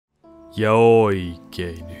Ja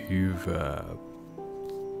oikein hyvä.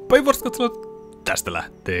 Päinvastoin katsotaan, tästä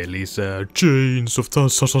lähtee lisää Chains of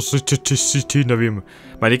Satinavim.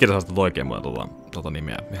 Mä en ikinä saa sitä oikein tuota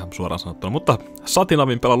nimeä ihan suoraan sanottuna, mutta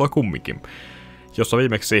Satinavin pelailua kumminkin. Jossa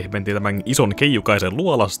viimeksi mentiin tämän ison keijukaisen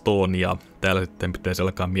luolastoon ja täällä sitten pitäisi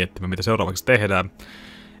alkaa miettimään, mitä seuraavaksi tehdään.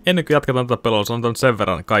 Ennen kuin jatketaan tätä pelua, sanon sen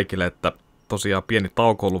verran kaikille, että tosiaan pieni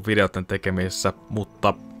tauko ollut videoiden tekemisessä,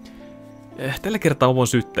 mutta tällä kertaa voin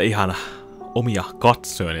syyttää ihan omia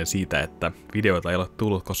katsojia siitä, että videoita ei ole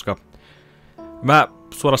tullut, koska mä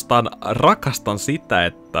suorastaan rakastan sitä,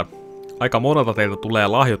 että aika monelta teiltä tulee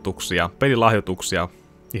lahjoituksia, pelilahjoituksia,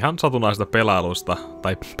 ihan satunnaisista pelailuista,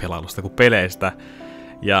 tai pelailusta kuin peleistä.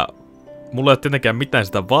 Ja mulla ei ole tietenkään mitään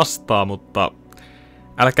sitä vastaa, mutta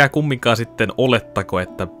älkää kumminkaan sitten olettako,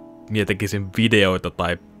 että mietekisin videoita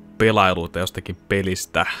tai pelailuita jostakin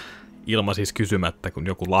pelistä ilman siis kysymättä, kun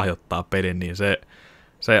joku lahjoittaa pelin, niin se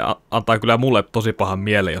antaa kyllä mulle tosi pahan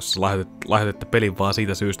mieleen, jos lahjoitatte pelin vaan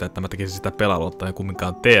siitä syystä, että mä tekisin sitä pelailua tai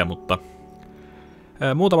kumminkaan tee, mutta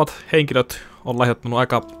muutamat henkilöt on lahjoittanut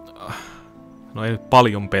aika, no ei nyt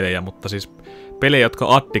paljon pelejä, mutta siis pelejä, jotka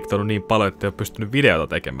on addiktoinut niin paljon, että ei ole pystynyt videota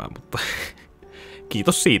tekemään, mutta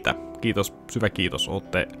kiitos siitä. Kiitos, syvä kiitos.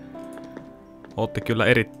 Ootte kyllä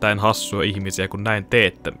erittäin hassuja ihmisiä, kun näin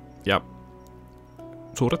teette. Ja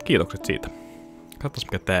suuret kiitokset siitä. Katsos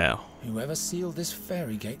mikä tää on.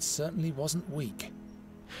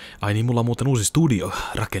 Ai niin, mulla on muuten uusi studio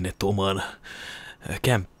rakennettu omaan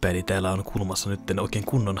kämppääni. Täällä on kulmassa nyt oikein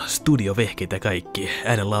kunnon studiovehkeitä ja kaikki.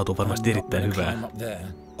 Äänenlaatu on varmasti erittäin hyvää.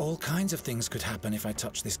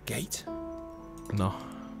 No,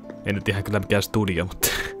 ei nyt ihan kyllä mikään studio, mutta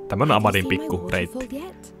tämmönen Amadin pikku reitti.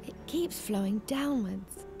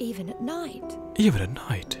 Even at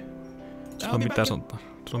night. Sulla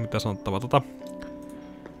on mitään sanottavaa.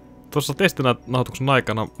 Tuossa testinauhoituksen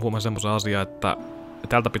aikana huomasin semmoisen asian, että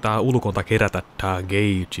täältä pitää ulkoilta kerätä tää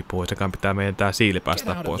gauge pois, sekaan pitää meidän tää siili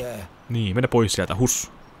päästää pois. Niin, mene pois sieltä,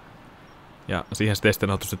 hus. Ja siihen se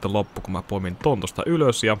testinauhoitus sitten loppui, kun mä poimin ton tosta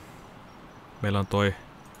ylös ja meillä on toi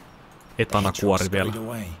etanakuori vielä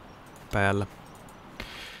päällä.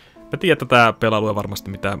 Mä tiedän, että tää pelailu ei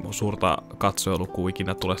varmasti mitään suurta katsojalukua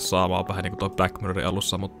ikinä tule saamaan, vähän niin kuin toi Black Mirrorin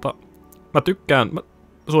alussa, mutta mä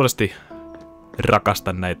suuresti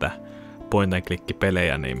rakastan näitä point and click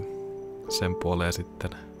 -pelejä, niin sen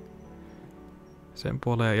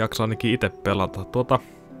puoleen jaksaa ainakin itse pelata.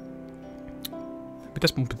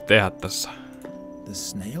 Mitäs mun pitää tehdä tässä? The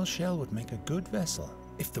snail shell would make a good vessel.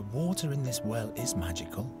 If the water in this well is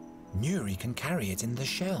magical, Nuri can carry it in the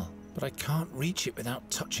shell. But I can't reach it without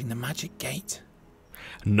touching the magic gate.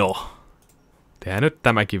 No. Tehdään nyt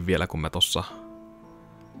tämäkin vielä, kun mä tossa.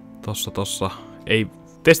 Ei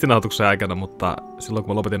testinauhoituksen aikana, mutta silloin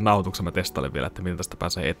kun mä lopetin nauhoituksen, mä testailin vielä, että miten tästä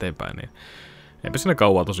pääsee eteenpäin. Niin eipä siinä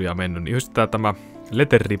kauaa tosiaan mennyt. Niin yhdistetään tämä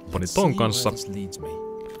leteripponi ton kanssa.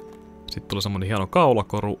 Sitten tulee semmonen hieno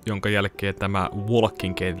kaulakoru, jonka jälkeen tämä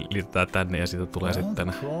walking gate liitetään tänne ja siitä tulee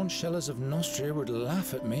sitten...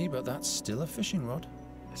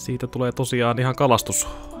 Siitä tulee tosiaan ihan kalastus.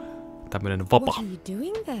 Tämmönen vapa.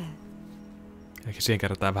 Ehkä siihen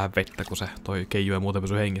kerätään vähän vettä, kun se toi keiju ei muuten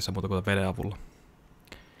pysy hengissä muuta kuin veden avulla.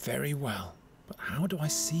 Very well. But how do I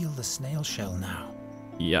seal the snail shell now?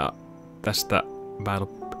 Ja tästä mä en ole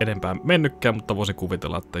enempää mennytkään, mutta voisin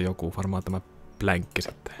kuvitella, että joku varmaan tämä blänkki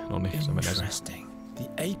sitten. No niin, se menee sen. The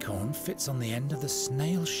acorn fits on the end of the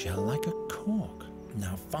snail shell like a cork.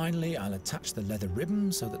 Now finally I'll attach the leather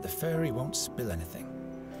ribbon so that the fairy won't spill anything.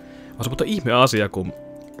 On se mutta ihme asia, kun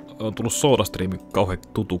on tullut SodaStreamin kauhean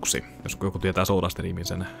tutuksi. Jos joku tietää SodaStreamin,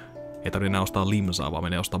 sen ei tarvitse enää ostaa limsaa, vaan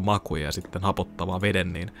menee ostaa makuja ja sitten hapottavaa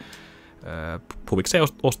veden, niin huvikseen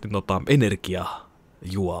ostin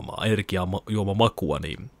energiajuomamakua,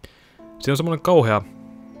 niin siinä on semmoinen kauhea,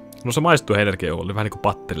 no se maistuu energiajuomalle, vähän niin kuin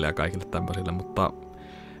patterille ja kaikille tämmöisille, mutta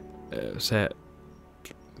se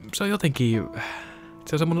on jotenkin,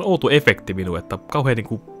 se on semmoinen outo efekti minun, että kauhean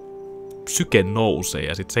niinku syke nousee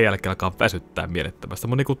ja sitten sen jälkeen alkaa väsyttää mielettömästi.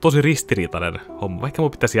 Semmoinen niinku tosi ristiriitainen homma, vaikka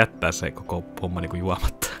mun pitäisi jättää se koko homma niinku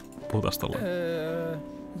juomatta. Puhutaan tolla.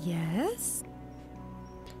 Yes?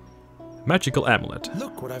 Magical amulet.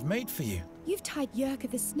 Look what I've made for you. You've tied Yerka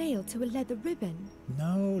the snail to a leather ribbon.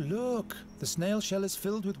 No, look. The snail shell is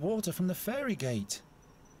filled with water from the fairy gate.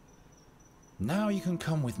 Now you can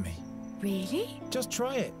come with me. Really? Just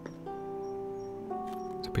try it.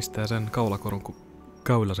 Se pistää sen kaulakorun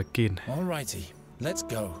kaulansa kiinni. Alrighty,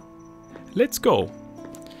 let's go. Let's go.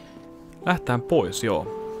 Lähtään pois,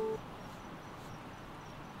 joo.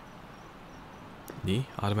 Niin,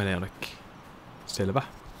 se menee jonnekin. Selvä.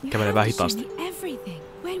 Kävelee vähän hitaasti.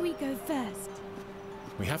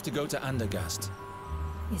 We have to go to Andergast.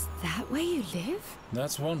 Is that where you live?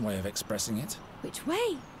 That's one way of expressing it. Which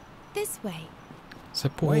way? This way. Se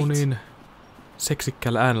puhuu niin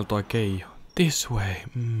seksikkäällä äänellä toi Keijo. This way,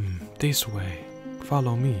 this way.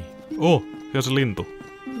 Follow me. Oh, se on se lintu.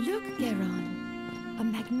 Look, Geron. A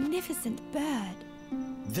magnificent bird.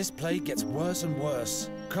 This plague gets worse and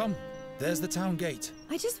worse. Come, there's the town gate.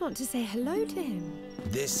 I just want to say hello to him.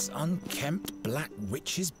 This unkempt black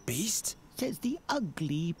witch's beast? Says the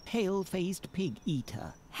ugly, pale-faced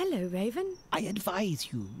pig-eater. Hello, Raven. I advise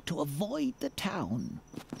you to avoid the town.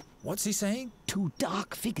 What's he saying? 2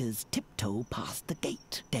 dark figures tiptoe past the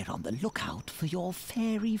gate. They're on the lookout for your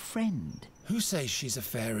fairy friend. Who says she's a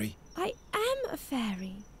fairy? I am a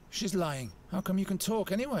fairy. She's lying. How come you can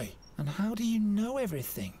talk anyway? And how do you know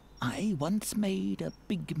everything? I once made a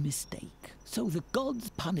big mistake, so the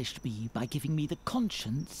gods punished me by giving me the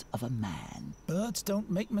conscience of a man. Birds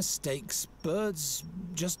don't make mistakes. Birds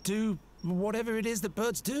just do whatever it is that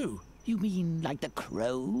birds do. You mean like the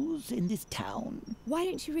crows in this town? Why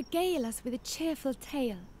don't you regale us with a cheerful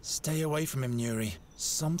tale? Stay away from him, Nuri.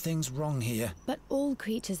 Something's wrong here. But all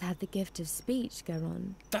creatures have the gift of speech,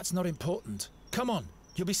 Geron. That's not important. Come on,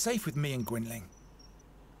 you'll be safe with me and Gwynling.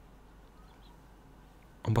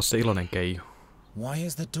 Onpas se iloinen Keijo. Why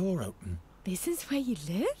is the door open? This is where you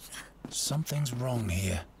live? Something's wrong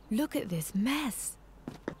here. Look at this mess.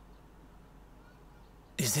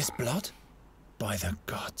 Is this blood? By the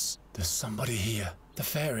gods, there's somebody here. The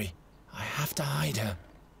fairy. I have to hide her.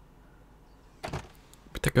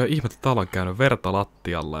 Mitäkö ihmettä täällä on käynyt? Verta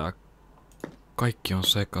lattialla ja kaikki on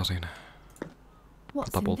sekasin.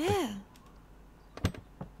 What's in there?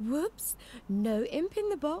 Whoops, no imp in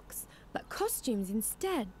the box, but costumes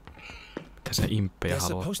instead. Mitä se imppejä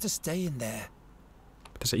haluaa? supposed to stay in there.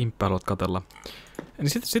 Mitä se imppejä haluat katella? Niin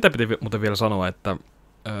sitä piti muuten vielä sanoa, että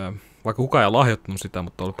vaikka kukaan ei ole lahjoittanut sitä,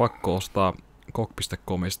 mutta oli pakko ostaa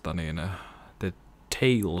kok.comista, niin The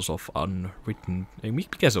Tales of Unwritten... Ei,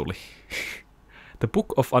 mikä se oli? The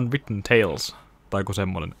Book of Unwritten Tales. Tai joku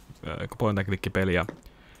semmonen point-and-click-peli.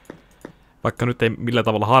 Vaikka nyt ei millään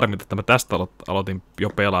tavalla harmita, että mä tästä aloitin jo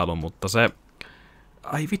pelailun, mutta se...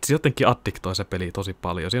 Ai vitsi, jotenkin addiktoi se peli tosi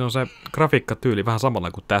paljon. Siinä on se grafiikkatyyli vähän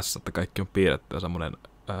samalla kuin tässä, että kaikki on piirretty ja semmonen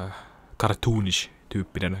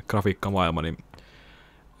cartoonish-tyyppinen grafiikkamaailma, niin...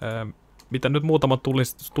 mitä nyt muutaman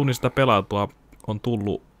tunnin sitä pelautua on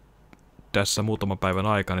tullut tässä muutaman päivän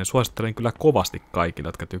aikana, niin suosittelen kyllä kovasti kaikille,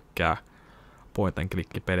 jotka tykkää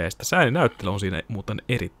point-and-click-peleistä. Ääninäyttely on siinä muuten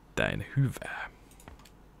erittäin hyvää.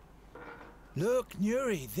 Look,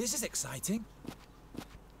 Nuri, this is exciting.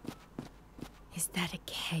 Is that a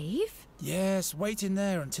cave? Yes, wait in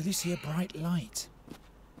there until you see a bright light.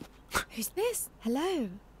 Who's this? Hello.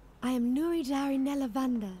 I am Nuri Dari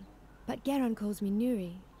Nelavanda, but Geron calls me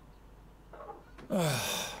Nuri.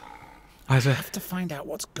 I have to find out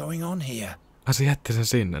what's going on here. Ai se jätti sen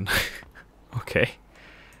sinne. Okei. Okay.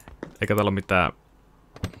 Eikä täällä ole mitään...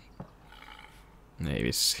 Ei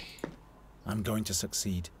vissi. I'm going to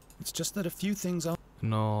succeed. It's just that a few things are...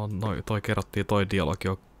 No, toi kerrottiin toi dialogi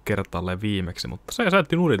jo kertaalleen viimeksi, mutta se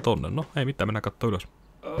jätti Nurin tonne. No, ei mitään, mennään kattoo ylös.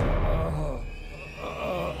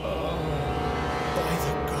 By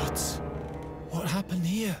the gods. What happened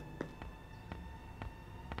here?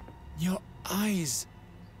 Your eyes.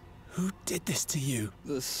 Who did this to you?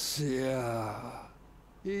 The seer.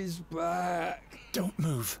 He's back. Don't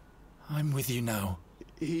move. I'm with you now.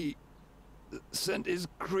 He sent his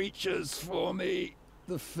creatures for me.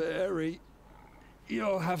 The fairy.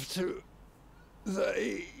 You'll have to...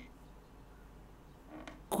 They...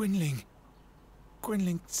 Gwynling.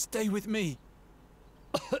 Gwynling, stay with me.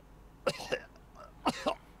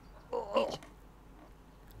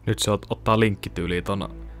 Nyt se ottaa linkkityyliin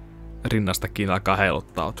ton rinnasta kiinni alkaa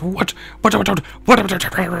heiluttaa. What?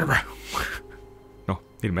 No,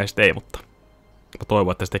 ilmeisesti ei, mutta mä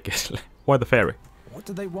toivon, että se tekee silleen. Why the fairy? What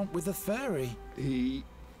do they want with the fairy? He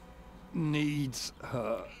needs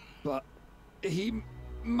her, but he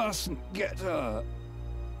mustn't get her.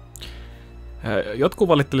 Jotkut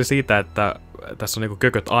valitteli siitä, että tässä on niinku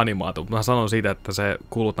kököt animaatio, mutta mä sanon siitä, että se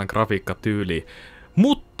kuuluu tämän grafiikkatyyliin.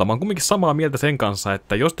 Mutta mä oon kumminkin samaa mieltä sen kanssa,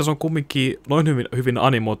 että jos tässä on kumminkin noin hyvin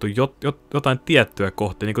animoitu jotain tiettyä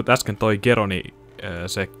kohti, niin kuin äsken toi Geroni,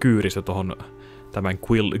 se kyyristö tohon tämän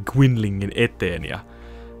Gwynlingin eteen, ja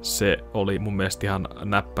se oli mun mielestä ihan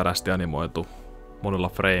näppärästi animoitu monella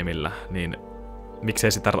frameillä, niin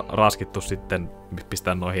miksei sitä raskittu sitten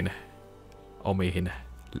pistää noihin omiin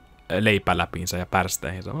leipäläpiinsä ja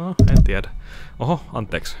pärsteihinsä? No, en tiedä. Oho,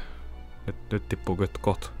 anteeksi. Nyt tippuu kyllä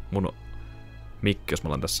kohta mun mikki, jos mä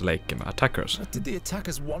alan tässä leikkimään. Attackers. What did the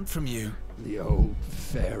attackers want from you? The old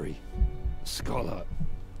fairy scholar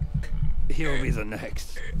He'll be the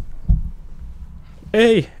next.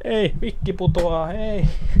 Ei, mikki putoaa, ei.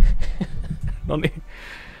 Noniin.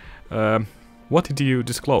 What did you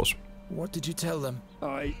disclose? What did you tell them?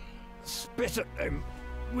 I spit at them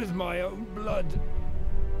with my own blood.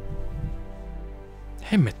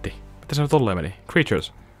 Hemmetti. Mitä se nyt tolleen meni?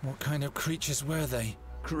 Creatures. What kind of creatures were they?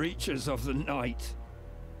 Creatures of the night.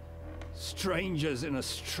 Strangers in a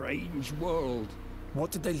strange world.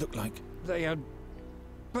 What did they look like? They had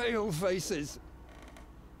pale faces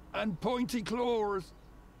and pointy claws.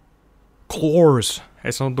 Claws.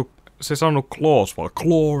 Ei sanonut claws, vaan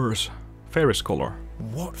claws. Fairy scholar.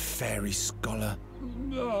 What fairy scholar?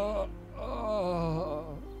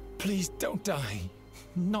 Please don't die.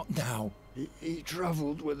 Not now. He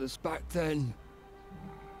travelled with us back then.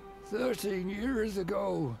 13 years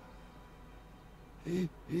ago.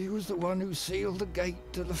 He was the one who sealed the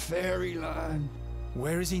gate to the fairyland.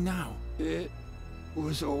 Where is he now? It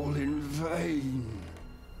was all in vain.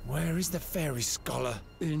 Where is the fairy scholar?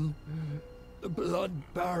 In the blood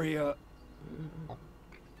barrier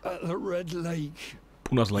at the Red Lake.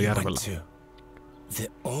 Punaisella He järvellä. went to the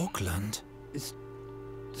Auckland? It's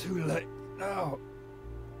too late now.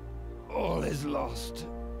 All is lost.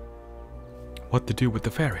 What to do with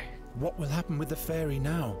the fairy? What will happen with the fairy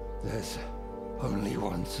now? There's only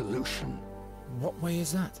one solution. What way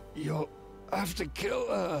is that? You'll have to kill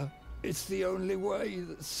her. It's the only way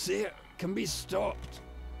that Seer can be stopped.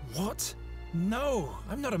 What? No,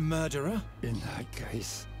 I'm not a murderer. In that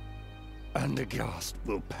case, Andergast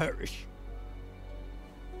will perish.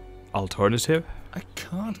 Alternative? I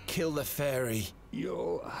can't kill the fairy.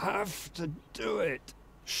 You'll have to do it.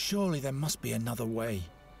 Surely there must be another way.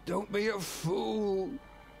 Don't be a fool.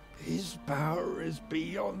 His power is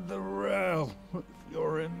beyond the realm of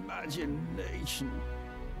your imagination.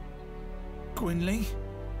 Gwynling?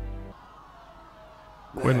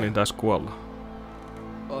 Quenlin taisi kuolla.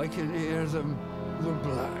 I can hear them, the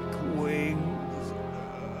black wings.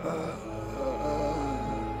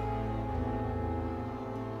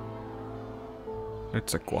 Nyt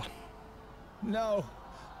se kuoli. No.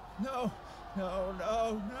 No. No,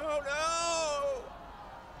 no, no, no!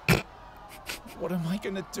 What am I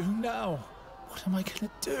gonna do now? What am I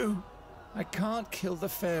gonna do? I can't kill the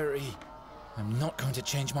fairy. I'm not going to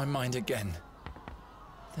change my mind again.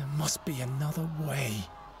 There must be another way.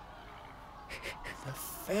 The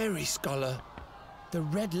fairy scholar. The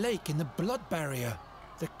Red Lake in the blood barrier.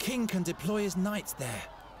 The king can deploy his knights there.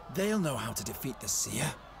 They'll know how to defeat the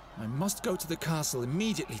seer. I must go to the castle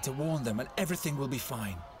immediately to warn them and everything will be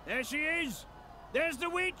fine. There she is! There's the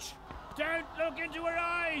witch! Don't look into her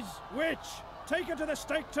eyes! Witch! Take her to the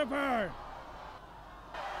stake to burn!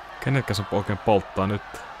 Kenetkä se oikein polttaa nyt?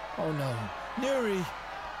 Oh no. Nuri!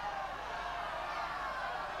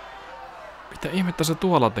 Mitä ihmettä se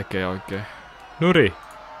tuolla tekee oikein? Nuri!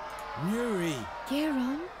 Nuri!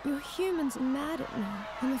 Geron, your humans are mad at me.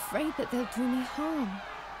 I'm afraid that they'll do me harm.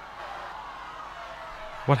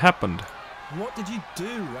 What happened? What did you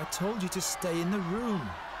do? I told you to stay in the room.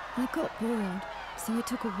 I got bored, so I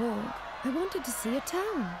took a walk. I wanted to see a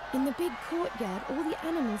town. In the big courtyard, all the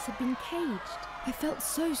animals had been caged. I felt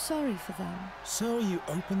so sorry for them. So you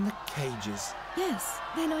opened the cages. Yes,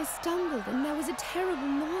 then I stumbled and there was a terrible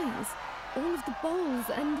noise. All of the bowls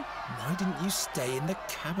and... Why didn't you stay in the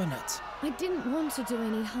cabinet? I didn't want to do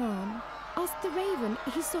any harm. Ask the raven,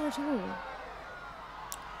 he saw it all.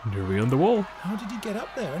 Nuri on the wall. How did you get up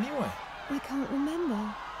there anyway? I can't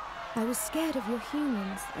remember. I was scared of your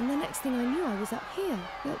humans, and the next thing I knew I was up here.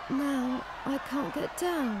 But now, I can't get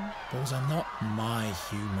down. Those are not my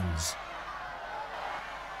humans.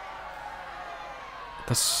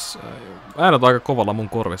 Tässä äänet on aika kovalla mun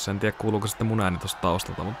korvissa. En tiedä kuuluuko sitten mun ääni tosta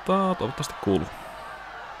taustalta, mutta toivottavasti kuuluu.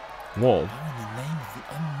 Wow. How in the name of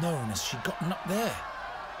the unknown has she gotten up there?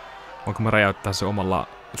 Voinko mä räjäyttää se omalla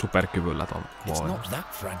superkyvyllä ton It's voin? not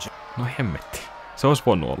that fragile. No hemmetti. Se olisi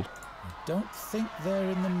voinut olla. I don't think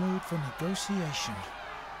they're in the mood for negotiation.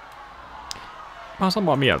 Mä oon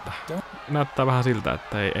samaa mieltä. Näyttää vähän siltä,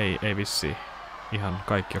 että ei vissiin ihan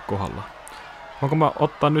kaikki ole kohdalla. Voinko mä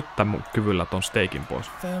ottaa nyt tän mun kyvyllä ton steikin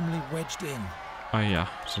pois? Firmly wedged in. Ai jaa,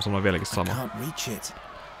 se on sanonut vieläkin I sama. can't reach it.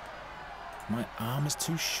 My arm is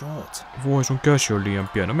too short. Voi sun käsi on liian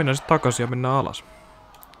pieni. No mennään sit takaisin ja mennään alas.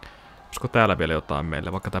 Olisiko täällä vielä jotain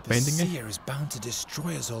meille, vaikka tää The paintingi? seer is bound to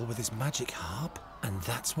destroy us all with his magic harp, and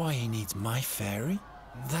that's why he needs my fairy?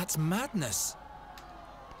 That's madness.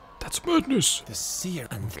 That's madness! The seer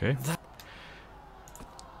and Okay. that...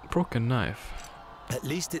 Broken knife. At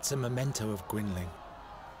least it's a memento of Gwynling.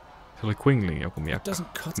 Se oli Quingling joku It miekka.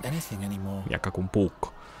 doesn't cut anything anymore. Miekka kuin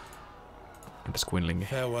puukko. Entäs Quinglingi?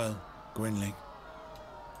 Farewell, Gwynling.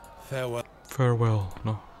 Farewell. Farewell.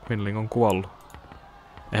 No, Quinling on kuollut.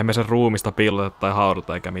 Eihän me sen ruumista piilota tai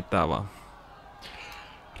hauduta eikä mitään vaan.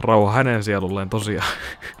 Rauha hänen sielulleen tosiaan.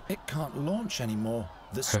 It can't launch anymore.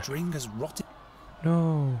 The string has rotted.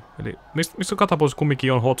 No. Eli missä katapultissa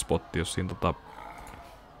kumminkin on hotspotti, jos siinä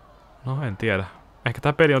No en tiedä. Ehkä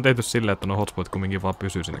tää peli on tehty silleen, että no hotspot kumminkin vaan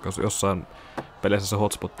pysyy siinä, koska jossain peleissä se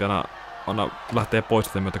hotspotti aina lähtee pois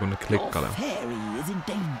sitä myötä, kun ne klikkailee. Fairy is in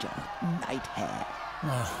danger. Night Hare.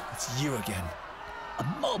 Oh, it's you again. A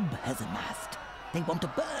mob has amassed. They want to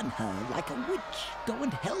burn her like a witch. Go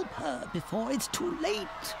and help her before it's too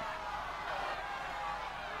late.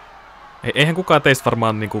 Eihän kukaan teistä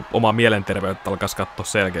varmaan niinku omaa mielenterveyttä alkaisi katsoa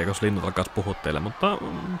selkeä, jos linnut alkaisi puhua teille, mutta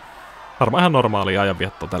varmaan ihan normaalia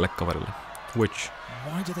ajanviettoa tälle kaverille. Witch.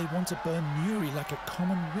 Why do they want to burn Muri like a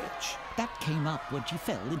common witch? That came up when she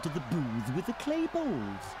fell into the booth with the clay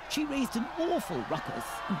bowls. She raised an awful ruckus,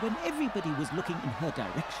 and when everybody was looking in her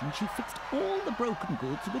direction, she fixed all the broken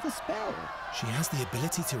goods with a spell. She has the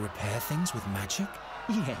ability to repair things with magic?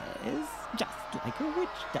 Yes, just like a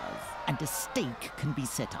witch does. And a stake can be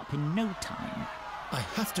set up in no time. I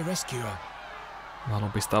have to rescue her. Mä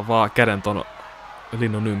haluan pistää vaan käden ton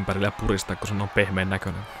linnun ympärille ja puristaa, kun se on pehmeän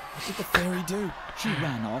näköinen. What did the fairy do? She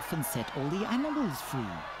ran off and set all the animals free.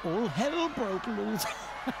 All hell broke loose.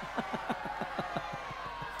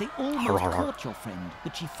 They almost caught your friend,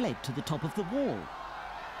 but she fled to the top of the wall.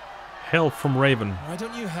 Help from Raven. Why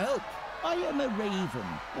don't you help? I am a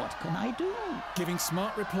raven. What can I do? Giving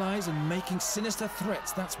smart replies and making sinister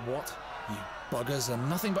threats, that's what. You buggers are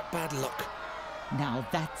nothing but bad luck. Now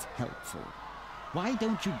that's helpful. Why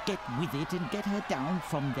don't you get with it and get her down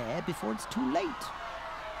from there before it's too late?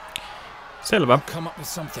 Selvä. Come up with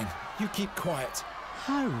something. You keep quiet.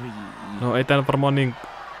 Hurry. No ei tää nyt varmaan niin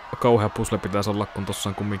kauhea puzzle pitäisi olla, kun tossa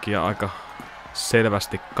on kumminkin aika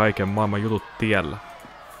selvästi kaiken maailman jutut tiellä.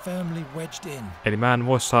 Firmly wedged in. Eli mä en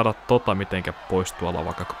voi saada mitenkä pois tuolla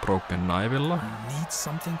vaikka Broken Knivella. Need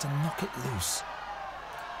something to knock it loose.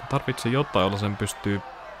 Tarvitsee jotain, jolla sen pystyy...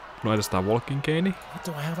 No edes tää walking cane. What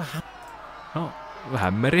do I have a No,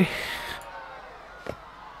 hämmeri.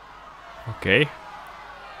 Okei.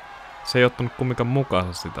 Se ei ottanut kumminkaan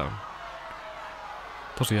mukaansa sitä.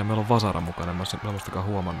 Tosiaan meillä on vasara mukana, mä en semmoistakaan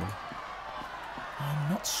huomannut.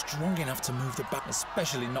 I'm not strong enough to move the back,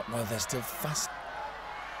 especially not while they're still fast.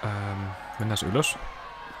 Mennään ylös.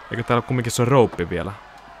 Eikö täällä kumminkin se rope vielä?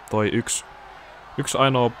 Toi yksi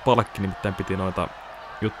ainoa palkki nimittäin piti noita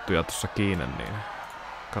juttuja tuossa kiinni, niin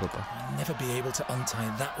katsotaan. I'll never be able to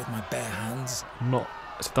untie that with my bare hands. No,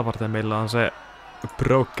 sitä varten meillä on se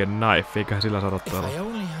broken knife, eiköhän sillä saada tuolla. If I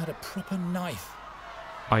only had a proper knife.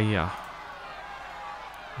 Ai jaa.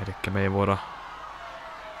 Elikkä me ei voida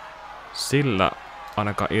sillä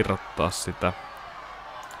ainakaan irrottaa sitä.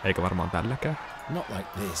 Eikä varmaan tälläkään. Not like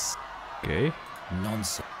this. Okei.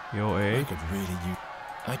 Nonsense. Joo, ei. I could really use.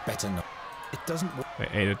 I better not. It doesn't work.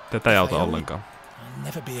 Ei nyt tätä ei auta ollenkaan. I'll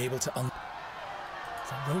never be able to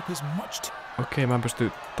The rope is much too... Okei, mä en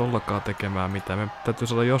pysty tollakaan tekemään mitään. Me täytyy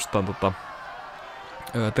saada jostain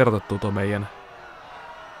terotettua tuo meidän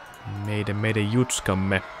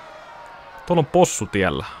jutskamme. Tuolla on possu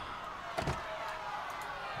tiellä.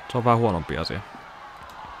 Se on vähän huonompi asia.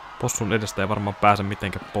 Possun edestä ei varmaan pääse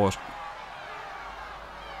mitenkään pois.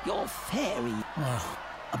 Your fairy.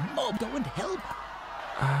 A mob, go and help.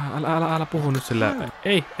 Älä puhu nyt sillä.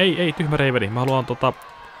 Ei, tyhmä reiveni. Mä haluan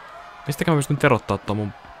mistäkään mä pystyn terottaa tuon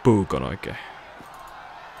mun puukon oikein.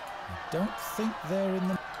 Don't think they're in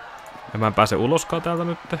the... Ja mä en pääse uloskaan täältä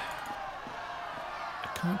nyt. I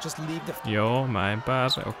can't just leave the... Joo, mä en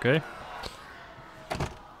pääse, okei.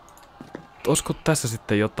 Olisiko tässä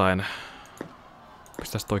sitten jotain?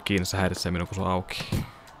 Pistäis toi kiinni, se häiritsee minun kun se on auki.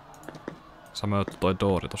 Sama juttu toi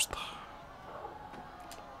doori tosta.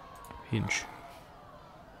 Hinge.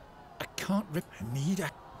 I can't rip...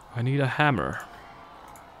 I need a hammer.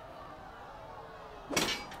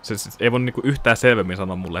 Se ei voi niinku yhtään selvemmin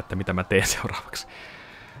sanoa mulle, että mitä mä teen seuraavaksi.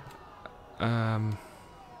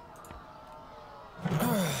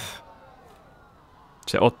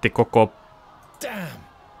 Se otti koko...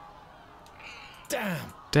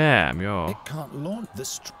 Damn, joo.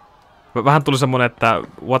 Vähän tuli semmonen, että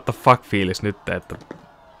what the fuck fiilis nyt, että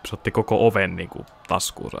se otti koko oven niinku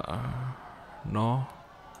taskuunsa. No.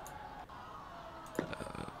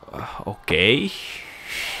 Okei.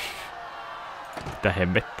 Mitä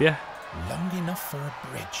hemmettiä? Long enough for a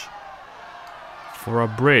bridge. For a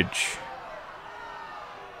bridge.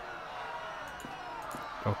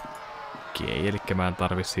 Okei, eli mä en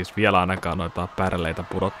tarvi siis vielä ainakaan noita pärleitä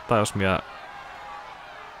pudottaa, jos mä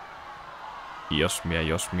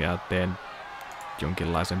teen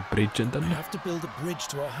jonkinlaisen bridgen I tänne. have to build a bridge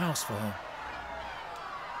to our house for her.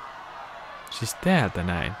 Siis täältä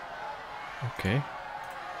näin. Okei. Okay.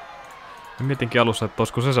 Mä mietinkin alussa, että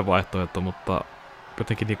olisiko se vaihtoehto, mutta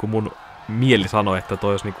jotenkin niinku mun mieli sanoi, että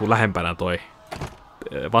toi olisi niinku lähempänä toi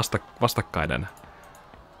vastakkainen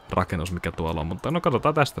rakennus, mikä tuolla on. Mutta no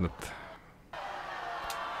katsotaan tästä nyt.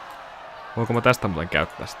 Voinko mä tästä muuten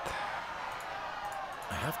käyttää sitten?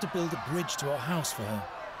 I have to build a bridge to our house for her.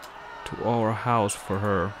 To our house for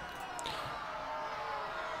her.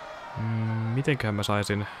 Mitenköhän mä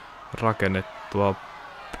saisin rakennettua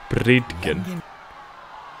bridgen?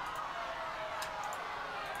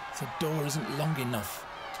 The door isn't long enough.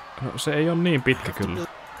 No se ei ole niin pitkä kyllä.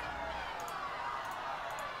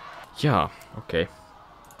 Jaa, okei. Okay.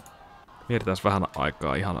 Mietitään vähän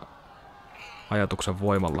aikaa ihan ajatuksen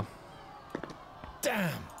voimalla. Damn.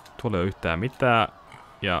 Tuolla ei ole yhtään mitään.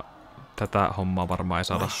 Ja tätä hommaa varmaan ei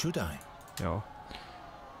saada. Joo.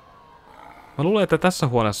 Mä luulen, että tässä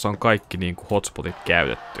huoneessa on kaikki niinku hotspotit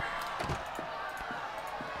käytetty.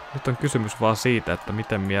 Nyt on kysymys vaan siitä, että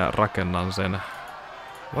miten minä rakennan sen.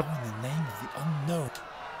 What?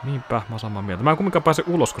 Niinpä, mä oon samaa mieltä. Mä en kumminkaan pääse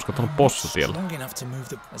ulos, koska tuon on bossutiellä.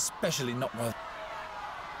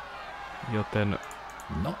 Joten...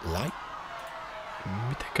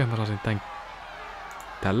 Mitenkään mä saisin tän...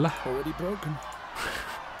 Tällä?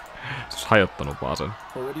 Se olisi hajottanut vaan sen.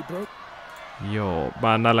 Joo,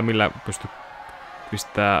 mä en näillä millä pysty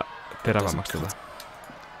pistää terävämmäksi tätä.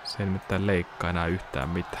 Se ei nimittäin leikkaa enää yhtään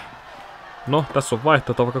mitään. No, tässä on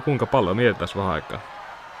vaihtoehto vaikka kuinka paljon. Mietitään vähän aikaa.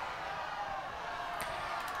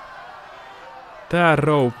 Tää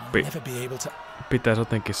rouppi pitäisi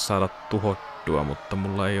jotenkin saada tuhottua, mutta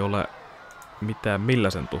mulla ei ole mitään millä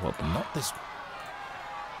sen tuhota.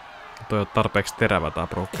 Toi on tarpeeksi terävä tää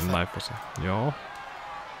broken knife. Joo.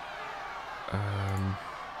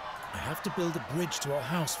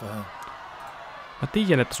 Mä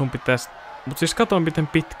tiedän, että sun pitäisi... Mut siis kato miten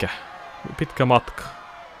pitkä matka.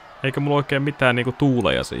 Eikä mulla oikein mitään niinku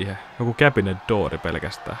tuuleja siihen. Joku cabinet doori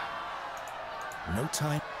pelkästään.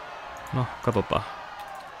 No, katsotaan.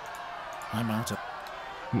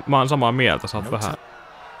 Mä oon samaa mieltä, sä oot vähän...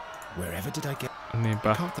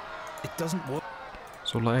 Niinpä.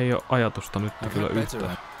 Sulla ei oo ajatusta nyt kyllä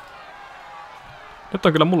yhtään. Nyt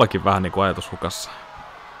on kyllä mullakin vähän niinku ajatus hukassa.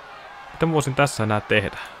 Mitä mä voisin tässä enää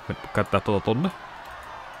tehdä? Me käyttää tuota tonne.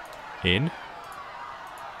 En.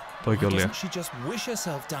 Toikin on liian.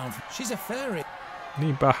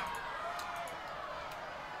 Niinpä.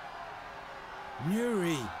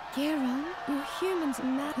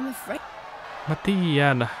 Mä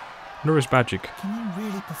tiedän. Nuri's magic. Can you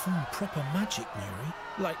really perform proper magic, Nuri?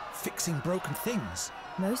 Like fixing broken things?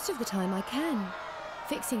 Most of the time I can.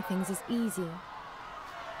 Fixing things is easy.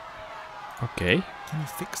 Okay. Can you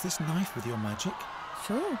fix this knife with your magic?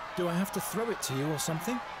 Sure. Do I have to throw it to you or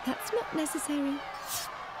something? That's not necessary.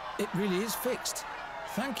 It really is fixed.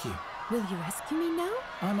 Thank you. Will you rescue me now?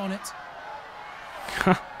 I'm on it.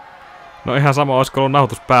 No ihan sama, olisiko ollut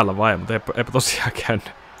nauhoitus päällä vai, mutta eipä tosiaan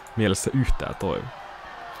käynyt mielessä yhtään toimi.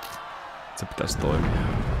 Se pitäisi toimia.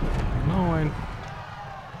 Noin.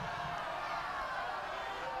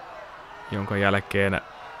 Jonka jälkeen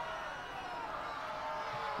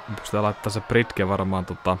pystytään laittaa se britke varmaan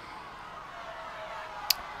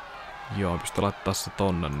Joo, pystytään laittaa se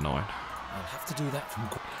tonne noin.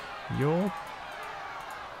 Joo.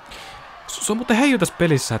 Se on muuten häijy tässä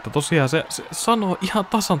pelissä, että tosiaan se sanoo ihan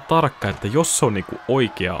tasan tarkkaan, että jos se on niinku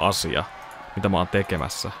oikea asia, mitä mä oon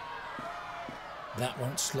tekemässä.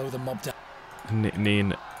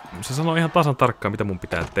 Niin se sanoo ihan tasan tarkkaan, mitä mun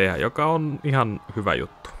pitää tehdä, joka on ihan hyvä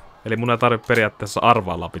juttu. Eli mun ei tarvitse periaatteessa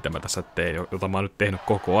arvailla, mitä mä tässä teen, jota mä oon nyt tehnyt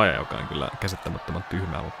koko ajan, joka on kyllä käsittämättömän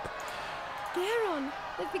tyhmää, mutta...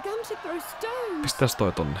 Pistäis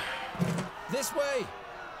toi tonne.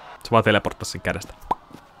 Se vaan teleporttaa sen kädestä.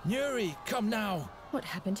 Nuri, come now! What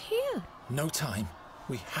happened here? No time.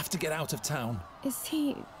 We have to get out of town. Is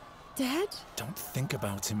he dead? Don't think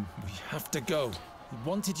about him. We have to go. He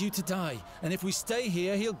wanted you to die, and if we stay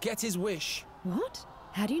here, he'll get his wish. What?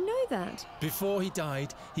 How do you know that? Before he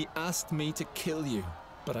died, he asked me to kill you,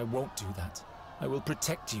 but I won't do that. I will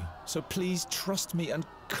protect you, so please trust me and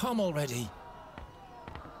come already.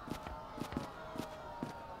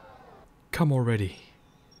 Come already.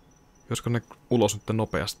 Josko ne ulos nyt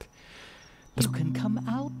nopeasti? You can come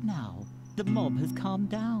out now. The mob has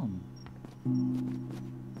calmed down.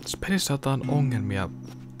 Tässä pelissä jotain ongelmia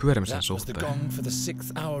pyörimisen suhteen. That was the gong for the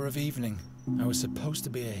 6th hour of evening. I was supposed to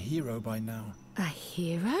be a hero by now. A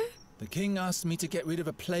hero? The king asked me to get rid of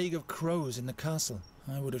a plague of crows in the castle.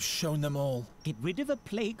 I would have shown them all. Get rid of a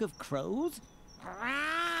plague of crows?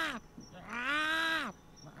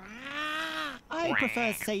 I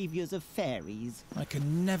prefer saviors of fairies. I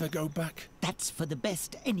can never go back. That's for the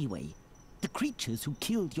best anyway. The creatures who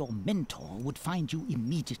killed your mentor would find you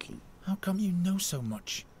immediately. How come you know so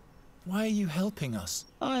much? Why are you helping us?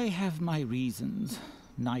 I have my reasons.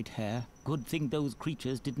 Night Hare. Good thing those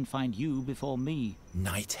creatures didn't find you before me.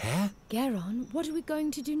 Night Hare? Geron, what are we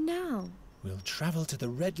going to do now? We'll travel to the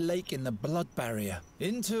Red Lake in the Blood Barrier.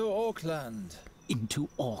 Into Auckland. Into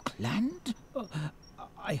Auckland?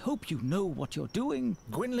 I hope you know what you're doing.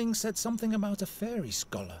 Gwynling said something about a fairy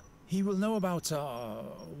scholar. He will know about,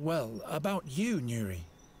 well, about you, Nuri.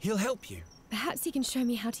 He'll help you. Perhaps he can show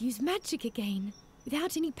me how to use magic again,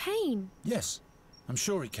 without any pain. Yes, I'm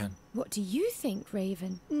sure he can. What do you think,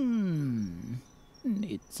 Raven?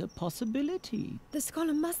 It's a possibility. The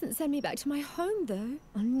scholar mustn't send me back to my home, though.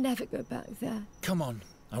 I'll never go back there. Come on.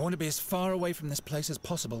 I want to be as far away from this place as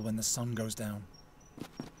possible when the sun goes down.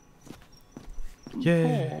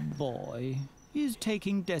 Yeah. Poor boy. He's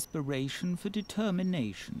taking desperation for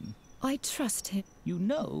determination. I trust him. You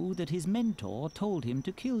know that his mentor told him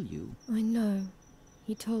to kill you. I know.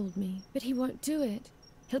 He told me. But he won't do it.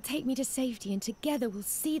 He'll take me to safety and together we'll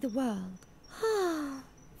see the world. Ah,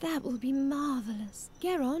 that will be marvelous.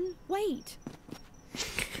 Geron, wait.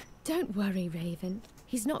 Don't worry, Raven.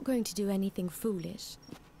 He's not going to do anything foolish.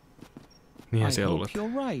 Niinhän I siellä hope luulet.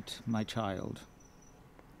 you're right, my child.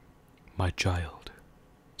 My child.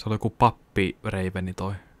 Se oli joku pappi Raveni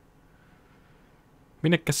toi.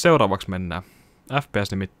 Minnekäs seuraavaksi mennään?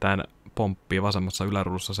 FPS nimittäin pomppii vasemmassa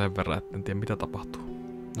yläruudussa sen verran, että en tiedä mitä tapahtuu.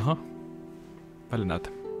 Aha. Välinäytä.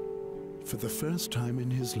 For the first time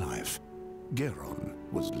in his life, Geron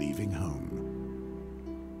was leaving home.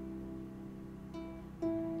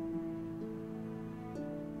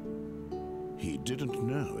 He didn't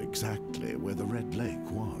know exactly where the Red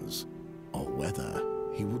Lake was, or whether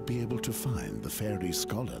he would be able to find the fairy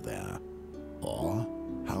scholar there, or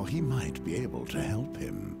how he might be able to help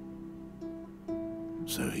him.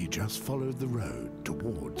 So he just followed the road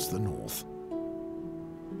towards the north.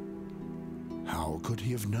 How could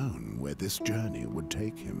he have known where this journey would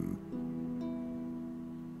take him?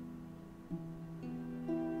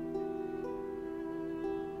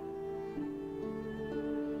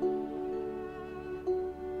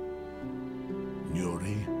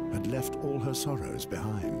 Nuri had left all her sorrows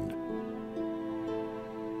behind.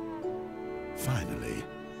 Finally,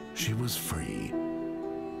 she was free.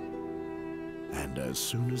 And as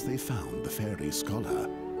soon as they found the fairy scholar,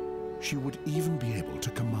 she would even be able to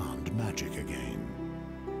command magic again.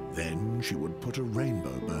 Then she would put a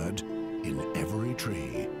rainbow bird in every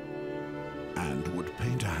tree and would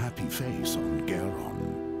paint a happy face on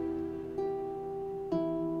Geron.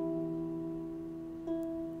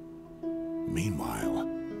 Meanwhile,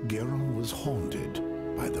 Geron was haunted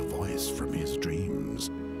by the voice from his dreams,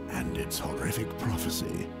 and its horrific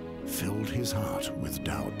prophecy filled his heart with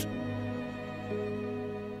doubt.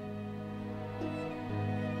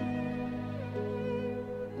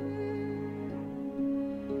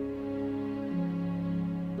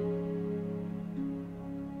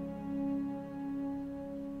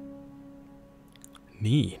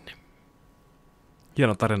 Niin.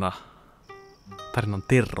 Hieno tarina. Tarinan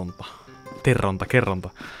kerronta.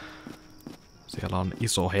 Siellä on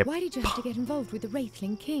iso heppa. Why did you have to get involved with the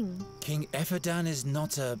Wraithling King? King Efferdan is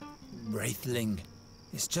not a Wraithling.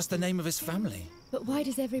 It's just the name of his family. But why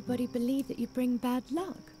does everybody believe that you bring bad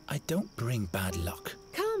luck? I don't bring bad luck.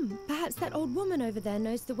 Come, perhaps that old woman over there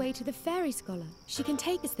knows the way to the fairy scholar. She can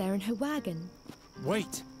take us there in her wagon.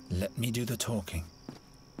 Wait, let me do the talking.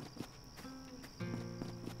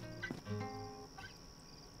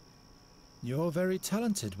 You're very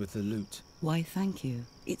talented with the lute. Why, thank you.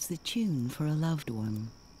 It's the tune for a loved one.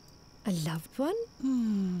 A loved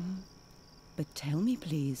one? But tell me,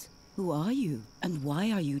 please, who are you? And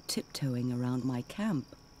why are you tiptoeing around my camp?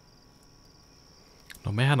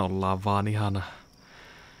 No mehän ollaan vaan ihan...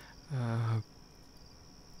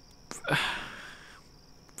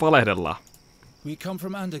 valehdellaan. We come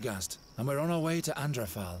from Andergast, and we're on our way to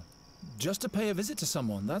Andrafal. Just to pay a visit to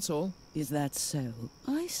someone, that's all. Is that so?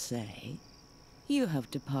 I say, you have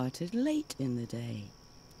departed late in the day.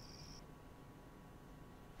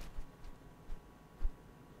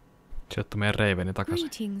 Sijoittu meidän Raveni takaisin.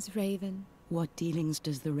 Greetings, Raven. What dealings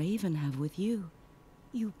does the raven have with you?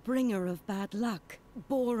 You bringer of bad luck,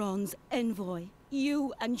 Boron's envoy,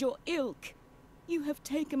 you and your ilk. You have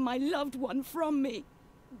taken my loved one from me.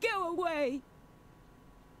 Go away!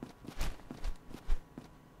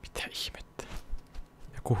 Mitä ihmettä?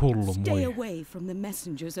 Joku hullu Stay mui. away from the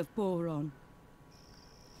messengers of Boron.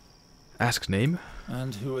 Ask name?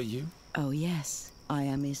 And who are you? Oh yes, I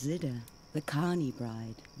am Isilda, the Carney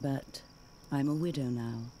bride, but I'm a widow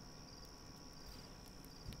now.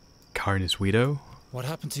 Karn's widow? What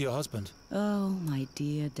happened to your husband? Oh, my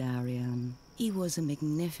dear Darian. He was a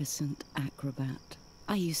magnificent acrobat.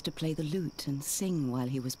 I used to play the lute and sing while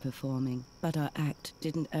he was performing, but our act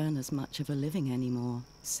didn't earn us much of a living anymore.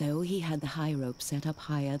 So he had the high rope set up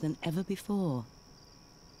higher than ever before.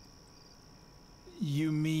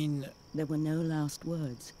 You mean... There were no last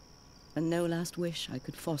words, and no last wish I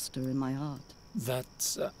could foster in my heart.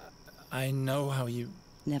 That... I know how you...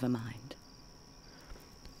 Never mind.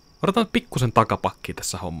 Odotan pikkusen takapakkia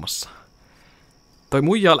tässä hommassa. Toi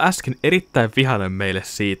muija oli äsken erittäin vihainen meille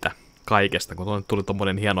siitä kaikesta, kun tuonne tuli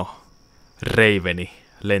tommonen hieno reiveni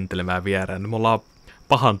lentelemään viereen. Me ollaan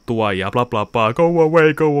pahan tuojia, bla bla bla, go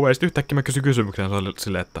away, go away. Sitten yhtäkkiä mä kysyin kysymyksen, se oli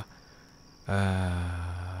silleen, että...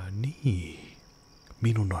 Niin,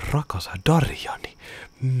 minun on rakas Darjani.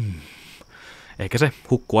 Ehkä se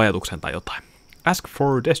hukkuu ajatuksen tai jotain. Ask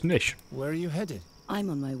for destination. Where are you headed? I'm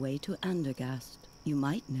on my way to Andergast. You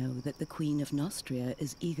might know that the Queen of Nostria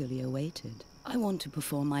is eagerly awaited. I want to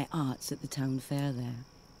perform my arts at the town fair there,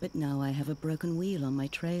 but now I have a broken wheel on my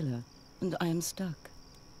trailer, and I am stuck.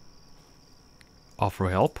 Offer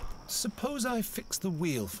help? Suppose I fix the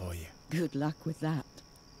wheel for you. Good luck with that.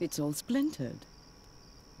 It's all splintered.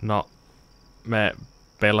 No, me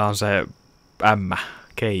pelaan se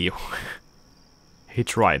keiju.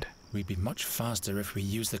 Hitch ride. We'd be much faster if we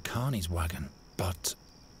use the Carney's wagon, but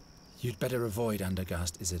you'd better avoid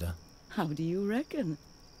Andergast, Isidore. How do you reckon?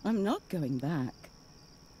 I'm not going back.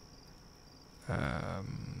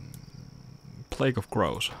 Plague of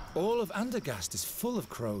crows. All of Andergast is full of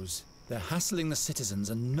crows. They're hassling the citizens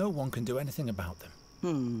and no one can do anything about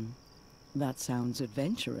them. That sounds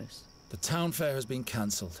adventurous. The town fair has been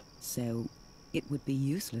cancelled. So, it would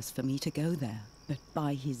be useless for me to go there. But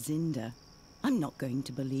by Hizinda, I'm not going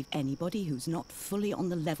to believe anybody who's not fully on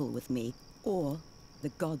the level with me, or,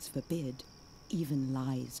 the gods forbid, even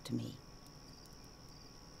lies to me.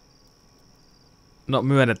 No,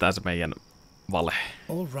 myönnetään se meidän vale.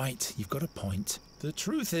 All right, you've got a point. The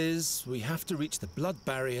truth is, we have to reach the blood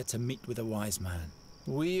barrier to meet with a wise man.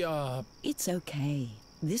 We are... It's okay.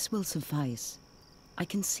 This will suffice. I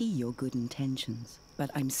can see your good intentions,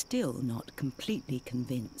 but I'm still not completely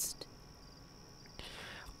convinced.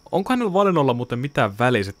 Onko hänellä valinnolla muuten mitään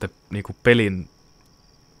väliä sitten niinku pelin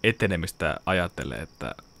etenemistä ajattelee,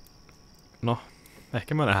 että... No,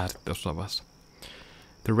 ehkä me nähdään sitten jossain vaiheessa.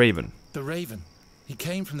 The Raven. The Raven. He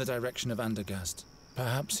came from the direction of Andergast.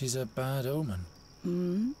 Perhaps he's a bad omen.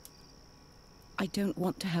 I don't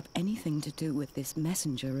want to have anything to do with this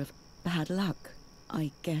messenger of bad luck.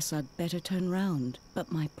 I guess I'd better turn round,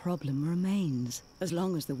 but my problem remains. As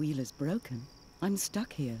long as the wheel is broken, I'm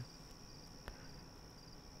stuck here.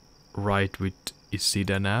 Right with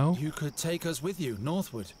Isidore now? You could take us with you,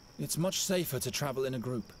 northward. It's much safer to travel in a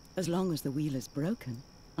group. As long as the wheel is broken,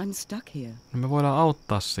 I'm stuck here. No me voidaan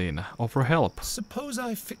auttaa siinä. Offer help.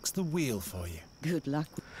 Suppose I fix the wheel for you. Good luck.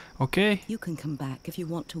 Okei. You can come back if you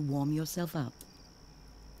want to warm yourself up.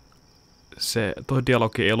 Toi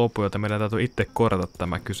dialogi ei lopu, joten meidän täytyy itse korjata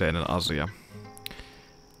tämä kyseinen asia.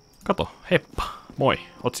 Kato, heppa. Moi.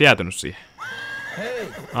 Oot jäätynyt siihen? Hey!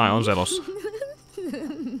 Ai, on selossa.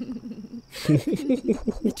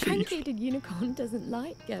 The truncated unicorn doesn't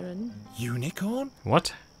like Garen. Unicorn?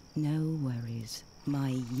 What? No worries.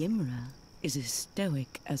 My Ymra is as stoic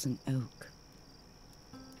as an oak.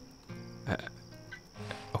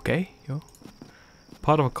 Okei, joo.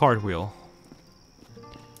 Part of a cartwheel.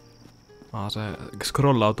 Se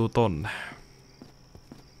scrollautuu tonne.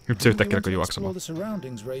 Nyt se yhtäkkiä alkoi juoksemaan.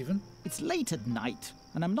 It's late at night,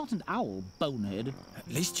 and I'm not an owl, bonehead. At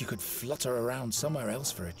least you could flutter around somewhere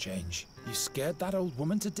else for a change. You scared that old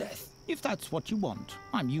woman to death. If that's what you want,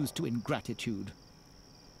 I'm used to ingratitude.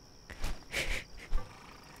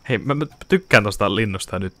 Hei, mä tykkään tosta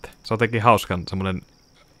linnusta nyt. Se on jotenkin hauskan, semmonen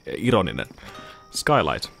ironinen.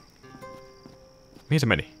 Skylight. Mihin se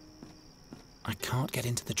meni? I can't get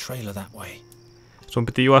into the trailer that way. Sun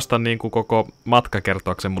piti juosta niinku koko matka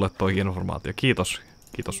kertoakseen mulle toi informaatio. Kiitos.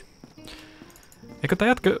 Kiitos. Eikö tää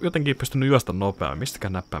jätkä jotenkin pystynyt juosta nopeammin?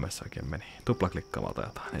 Mistäkään näppäimessä oikein meni? Tuplaklikkaamalta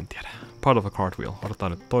jotain, en tiedä. Part of a cartwheel.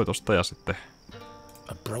 Odotetaan nyt toi tosta ja sitten...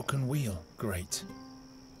 A broken wheel. Great.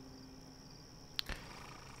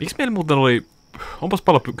 Miksi meillä muuten oli... Onpas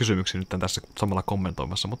paljon kysymyksiä nyt tässä samalla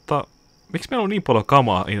kommentoimassa, mutta... Miksi meillä on niin paljon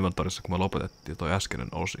kamaa inventorissa, kun me lopetettiin toi äskeinen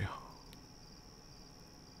osio?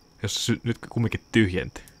 Jos se nyt kumminkin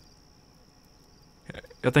tyhjenti.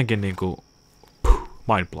 Jotenkin niinku...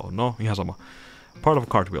 Mind blown. No, ihan sama. Part of a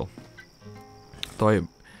cartwheel. Toi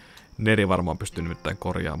Neri varmaan pystyy nimittäin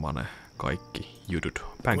korjaamaan ne kaikki jutut.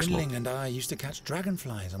 Bankslope. Gwynling and I used to catch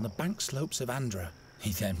dragonflies on the bank slopes of Andra.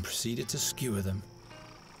 He then proceeded to skewer them.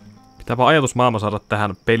 Pitää vaan ajatusmaailma saada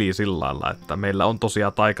tähän peliin sillä lailla, että meillä on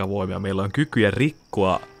tosiaan taikavoimia, meillä on kykyjä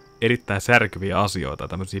rikkoa erittäin särkyviä asioita,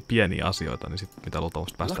 tämmöisiä pieniä asioita, niin sit mitä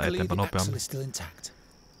luultavasti päästään eteenpäin nopeammin.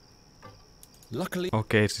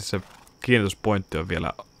 Okei, siis se kiinnityspointti on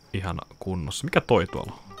vielä ihan kunnossa. Mikä toi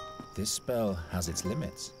tuolla? This spell has its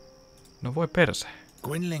limits. No voi perse.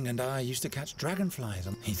 Gwynling and I used to catch dragonflies.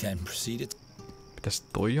 He then proceeded. Mitäs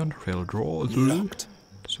toi on? Rail draw. Locked.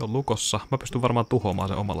 Se on lukossa. Mä pystyn varmaan tuhoamaan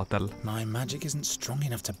sen omalla tällä. My magic isn't strong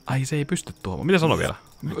enough to. Ai se ei pysty tuhoamaan. Mitä sano vielä?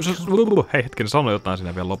 Hei hetkinen, sano jotain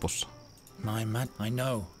siinä vielä lopussa. I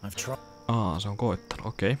know. I've tried. Se on koittanut.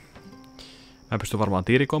 Okei. Mä pystyn varmaan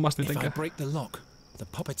tiirikoimaan sitä mitenkään. If I break the lock, the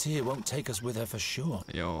puppeteer won't take us with her for sure.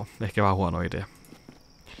 Joo, ehkä vähän huono idea.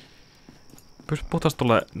 Puhutaan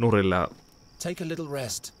tuolle nurille ja... Take a little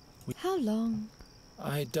rest. How long?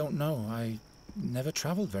 I don't know. I never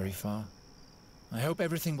traveled very far. I hope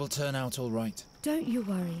everything will turn out all right. Don't you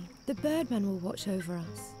worry. The birdman will watch over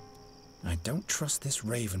us. I don't trust this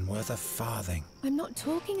raven worth a farthing. I'm not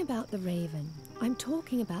talking about the raven. I'm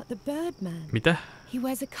talking about the birdman. Mitä? He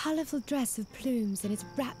wears a colourful dress of plumes and is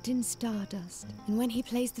wrapped in stardust. And when he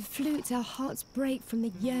plays the flute, our hearts break from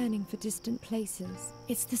the yearning for distant places.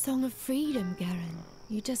 It's the song of freedom, Garen.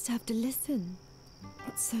 You just have to listen.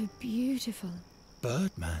 It's so beautiful.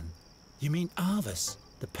 Birdman? You mean Arvas,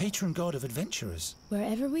 the patron god of adventurers?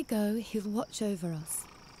 Wherever we go, he'll watch over us.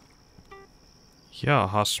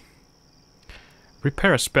 Jaahas.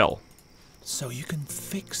 Repair a spell. So you can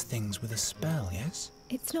fix things with a spell, yes?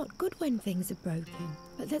 It's not good when things are broken,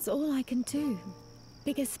 but that's all I can do.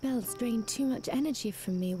 Bigger spells drain too much energy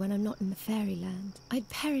from me when I'm not in the fairyland. I'd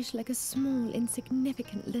perish like a small,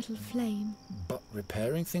 insignificant little flame. But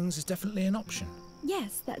repairing things is definitely an option.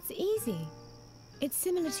 Yes, that's easy. It's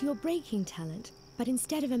similar to your breaking talent, but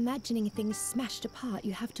instead of imagining things smashed apart,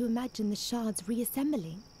 you have to imagine the shards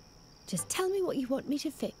reassembling. Just tell me what you want me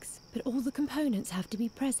to fix, but all the components have to be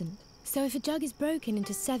present. So if a jug is broken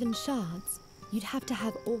into 7 shards, you'd have to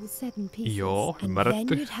have all 7 pieces. Joo, and ymmärretty.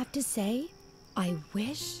 then you'd have to say, I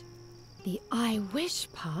wish. The I wish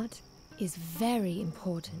part is very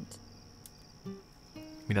important.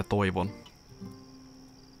 Minä toivon.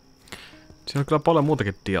 Siinä on kyllä paljon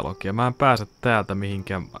muutakin dialogia. Mä en pääse täältä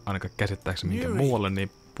mihinkään, ainakaan käsittääkseni mihinkään muualle,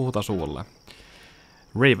 niin puhutaan suulle.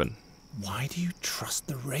 Raven. Why do you trust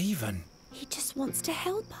the raven? He just wants to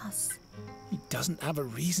help us. He doesn't have a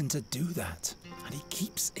reason to do that, and he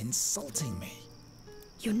keeps insulting me.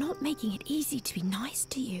 You're not making it easy to be nice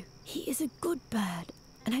to you. He is a good bird,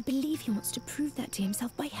 and I believe he wants to prove that to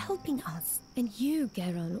himself by helping us. And you,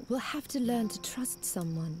 Geron, will have to learn to trust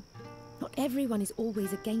someone. Not everyone is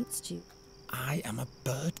always against you. I am a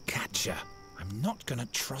bird catcher. I'm not gonna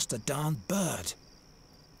trust a darn bird.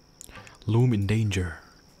 Loom in danger.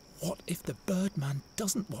 What if the birdman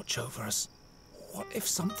doesn't watch over us? What if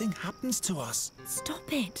something happens to us?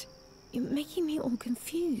 Stop it. You're making me all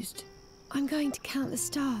confused. I'm going to count the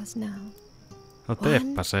stars now. No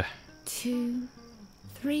teepä se. 2,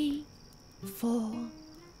 3, 4,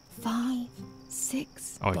 5,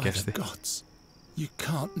 6. Oikeesti. By the gods, you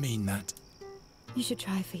can't mean that. You should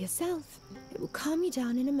try for yourself. It will calm you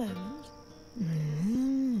down in a moment.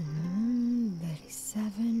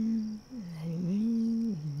 37.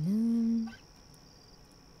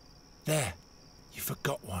 There, you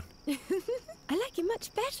forgot one. I like it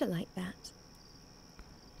much better like that.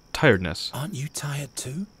 Tiredness. Aren't you tired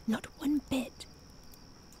too? Not one bit.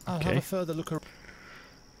 I'll have a further look around.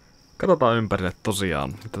 Katsotaan ympärille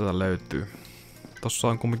tosiaan, mitä tätä löytyy. Tossa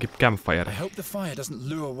on kumminkin campfire. I hope the fire doesn't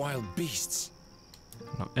lure wild beasts.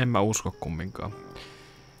 No en mä usko kumminkaan.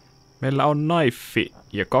 Meillä on knife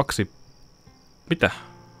ja 2... Mitä?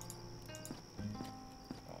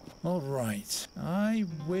 All right. I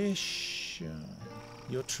wish...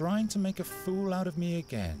 you're trying to make a fool out of me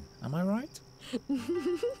again. Am I right?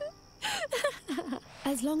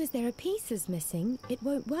 As long as there are pieces missing, it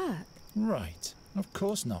won't work. Right. Of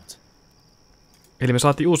course not. Eli me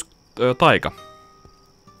saatiin uusi taika.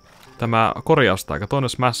 Tämä korjaustaika. Toinen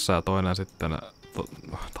smässää ja toinen sitten...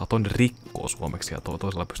 toinen rikkoo suomeksi ja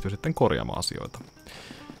toisella pystyy sitten korjaamaan asioita.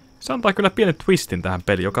 Se antaa kyllä pienen twistin tähän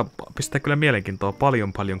peliin, joka pistää kyllä mielenkiintoa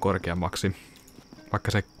paljon korkeammaksi.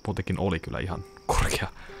 Vaikka se muutenkin oli kyllä ihan korkea.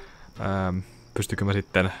 Pystykö mä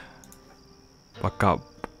sitten vaikka...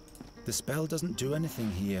 The spell doesn't do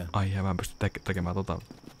anything here. Ai mä en pysty tekemään tota.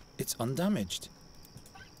 It's undamaged.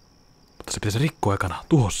 Mutta se pitäisi rikkoa ekana.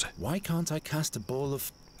 Tuho se. Why can't I cast a ball of...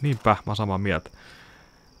 Niinpä, mä oon samaa mieltä.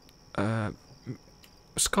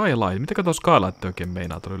 Skylight. Mitä tuo Skylight oikein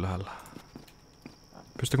meinaa tuolla ylhäällä?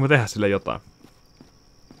 Pystyykö mä tehdä sille jotain?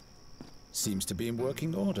 Seems to be in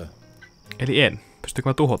working order. Eli en. Pystyykö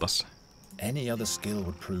mä tuhota se? Any other skill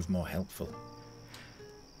would prove more helpful.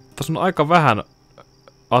 Tässä on aika vähän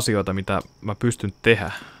asioita, mitä mä pystyn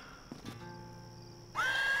tehdä.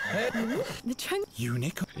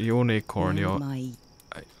 Unicorn, joo.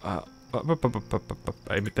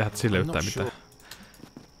 Ei me tehdä sille yhtään mitään.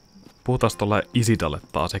 Puhutaan tolle Isidalle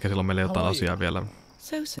taas, ehkä silloin meillä jotain asiaa vielä.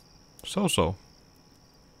 So.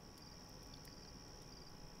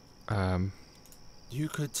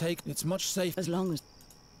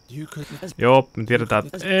 Joo, me tiedetään,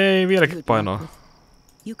 että ei vieläkin painoa.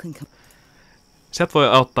 Sieltä voi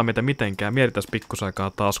auttaa meitä mitenkään. Mietitäs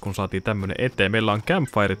pikkusaikaa taas, kun saatiin tämmönen eteen. Meillä on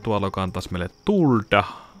campfire tuolla, joka antaisi meille tulta.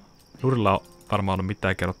 Nurilla on varmaan ollut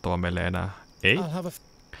mitään kerrottavaa meille enää. Ei.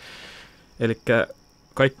 Elikkä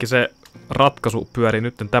kaikki se ratkaisu pyörii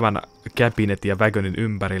nyt tämän cabinetin ja wagonin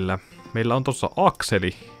ympärillä. Meillä on tossa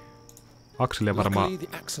akseli. Akseli varmaan...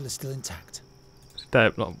 Sitä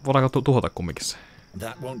ei... No, voidaanko tuhota kumminkin se?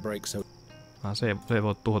 Se ei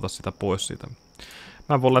voi tuhota sitä pois siitä.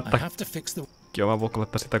 Mä voin laittaa... Joo, mä voin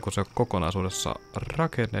laittaa sitä, kun se on kokonaisuudessa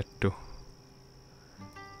rakennettu.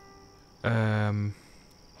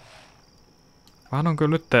 Vähän on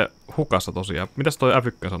kyllä nyt hukassa tosiaan. Mitäs toi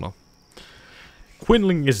F1 sanoo?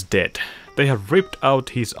 Quinling is dead. They have ripped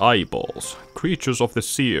out his eyeballs. Creatures of the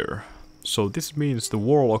seer. So this means the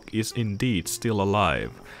warlock is indeed still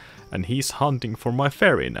alive. And he's hunting for my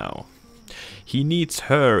fairy now. He needs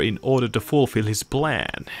her in order to fulfill his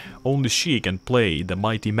plan. Only she can play the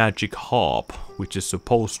mighty magic harp, which is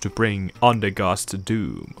supposed to bring Undergast's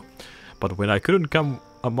doom. But when I couldn't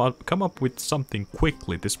come up with something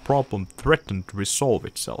quickly, this problem threatened to resolve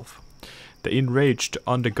itself. The enraged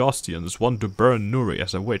Undergastians want to burn Nuri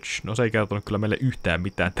as a witch. No se ei kertonut kyllä meille yhtään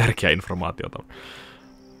mitään tärkeää informaatiota.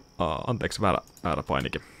 Anteeksi, väärä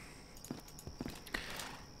painikin.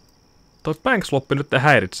 Toi Banks-loppi nyt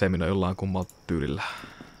häiritsee minua jollain kummalla tyylillä.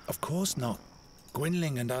 Of course not.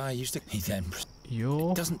 Gwynling and I used to... He then...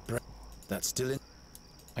 Joo. That's still in...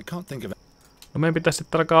 I can't think of it. No meidän pitäisi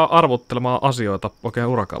sitten alkaa arvottelemaan asioita oikein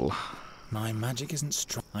urakalla. My magic isn't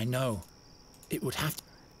strong. I know. It would have to...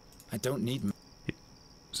 I don't need...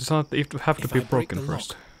 Se sanoo, että it would have to be broken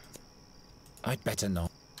first. I'd better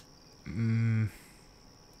not.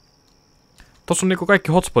 Tossa on niinku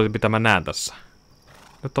kaikki hotspotit, mitä mä näen tässä.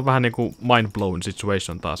 Nyt on vähän niinku mind-blown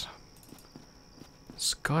situation taas.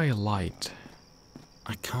 Skylight.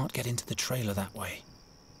 I can't get into the trailer that way.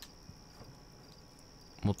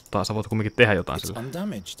 Mutta sä voit kumminkin tehdä jotain sillä. It's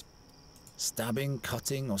undamaged. Stabbing,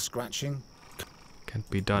 cutting or scratching. Can't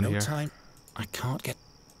be done here. Time. I can't get...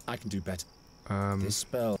 I can do better. This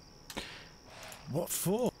spell. What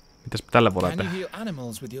for? Mitäs tälle voidaan tehdä? Can you heal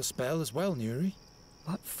animals with your spell as well, Nuri?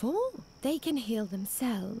 What for? They can heal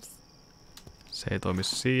themselves. Se ei toimi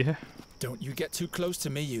siihen. Don't you get too close to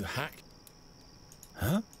me, you hack.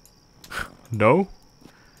 Huh? No.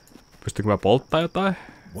 Pystyykö mä polttaa jotain?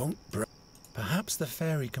 Perhaps the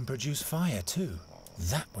fairy can produce fire too.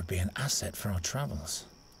 That would be an asset for our travels.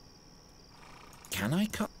 Can I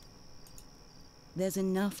cut? There's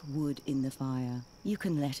enough wood in the fire. You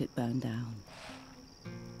can let it burn down.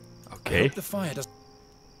 Okay. The fire does...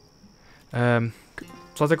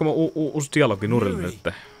 Saatko mä uusi dialogi Nurille nyt,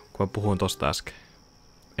 kun mä puhuin tosta äsken?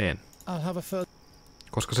 En.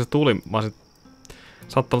 Koska se tuli, mä olisin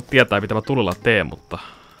saattanut tietää, mitä mä tulilla teen, mutta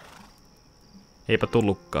eipä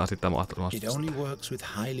tullutkaan sitä mahdollisesti.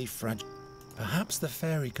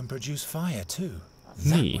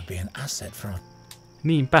 Niin.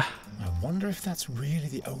 Niinpä. I wonder if that's really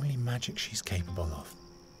the only magic she's capable of.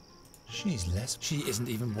 She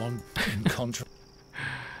isn't even one in contrast.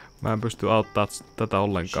 Mä en pysty auttaa tätä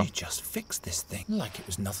ollenkaan. She just fixed this thing like it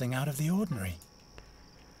was nothing out of the ordinary.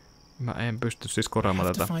 Mä en pysty siis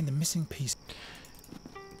korjaamaan tätä.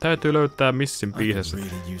 Täytyy löytää missing pieces.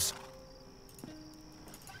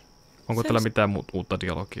 Onko tällä mitään uutta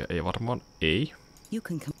dialogia? Ei varmaan. Ei.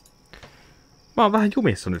 Mä oon vähän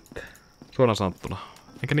jumissa nyt. Suoraan sanottuna.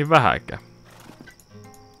 Eikä niin vähäkään.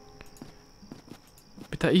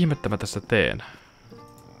 Mitä ihmettä mä tässä teen?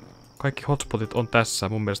 Kaikki hotspotit on tässä.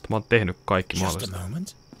 Mun mielestä mä oon tehnyt kaikki mahdollista.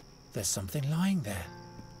 There's something lying there.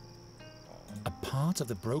 A part of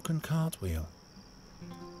the broken cartwheel.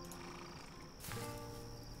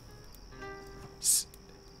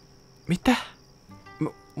 Mitä?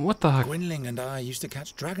 What the heck? Gwynling and I used to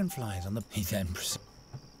catch dragonflies on the... He then...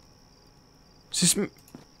 Siis...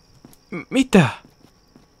 Mitä?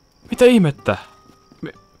 Mitä ihmettä?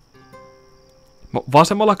 Mä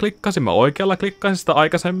vasemmalla klikkasin, mä oikealla klikkasin sitä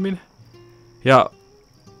aikaisemmin. Ja...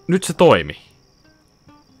 Nyt se toimi.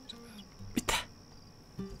 Mitä?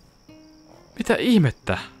 Mitä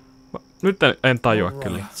ihmettä? Nyt en tajua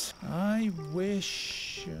kyllä. I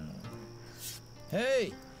wish...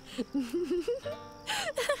 Hey!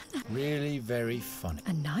 Really very funny.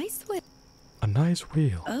 A nice wheel. A nice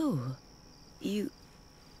wheel. Oh,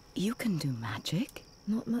 you can do magic?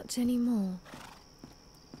 Not much anymore.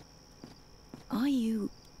 Are you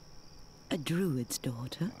a druid's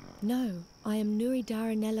daughter? No, I am Nuri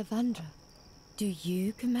Daranella Vandra. Do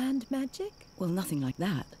you command magic? Well, nothing like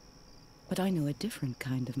that. But I know a different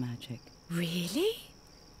kind of magic. Really?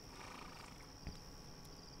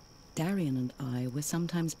 Darian and I were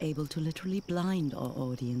sometimes able to literally blind our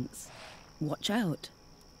audience. Watch out.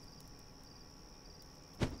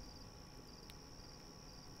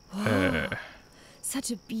 Wow, such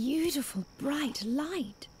a beautiful, bright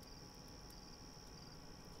light.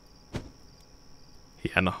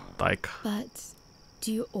 Hieno taika. But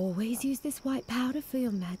do you always use this white powder for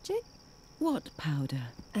your magic? What powder?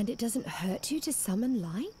 And it doesn't hurt you to summon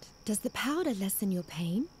light? Does the powder lessen your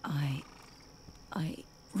pain? I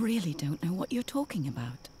really don't know what you're talking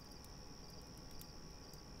about.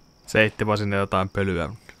 Se heitti vaan sinne jotain pölyä.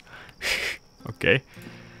 Okei. Okay.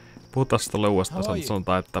 Puhutaan sitä leuasta.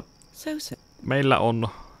 Sanotaan, että meillä on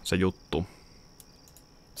se juttu.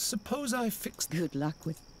 Suppose I fixed... Good luck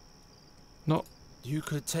with... No. You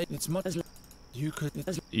could take... It's much... You could...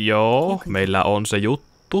 Joo, meillä on se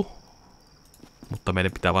juttu. Mutta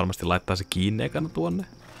meidän pitää varmasti laittaa se kiinni ekana tuonne.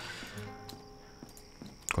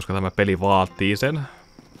 Koska tämä peli vaatii sen.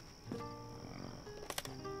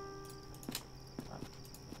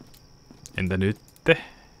 Entä nytte?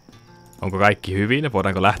 Onko kaikki hyvin?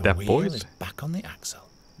 Voidaanko lähteä pois?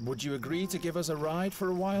 Would you agree to give us a ride for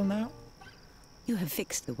a while now? You have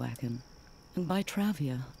fixed the wagon. And by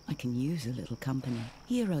Travia, I can use a little company.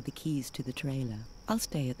 Here are the keys to the trailer. I'll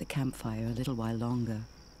stay at the campfire a little while longer.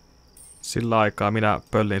 Sillä aikaa minä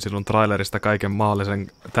pöllin sinun trailerista kaiken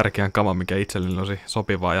maallisen tärkeän kaman, mikä itselleni olisi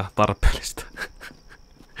sopivaa ja tarpeellista.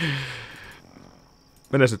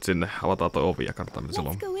 Mene nyt sinne, avataan toi ovi ja katsotaan mitä siellä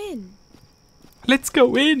on. Let's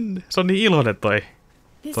go in! Se on niin iloinen toi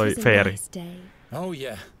feeri. Oh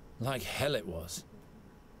yeah, like hell it was.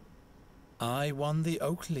 I won the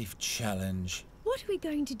oak leaf challenge. What are we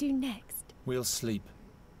going to do next? We'll sleep.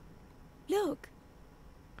 Look.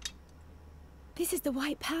 This is the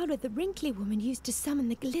white powder the wrinkly woman used to summon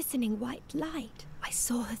the glistening white light. I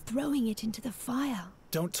saw her throwing it into the fire.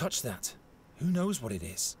 Don't touch that. Who knows what it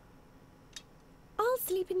is? I'll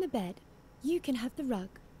sleep in the bed. You can have the rug.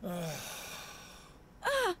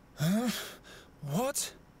 Huh?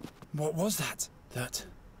 What? What was that?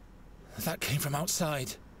 That came from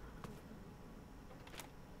outside.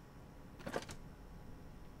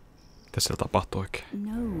 Mitä siellä tapahtui oikein?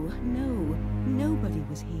 No, nobody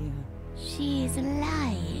was here. She's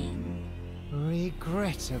lying.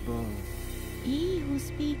 Regrettable. He who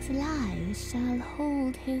speaks lies shall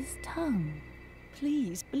hold his tongue.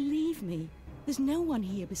 Please, believe me. There's no one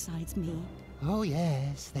here besides me. Oh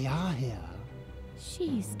yes, they are here.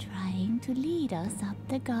 She's trying to lead us up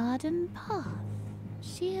the garden path.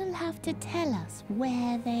 She'll have to tell us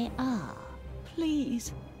where they are.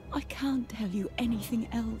 Please, I can't tell you anything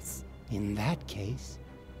else. In that case,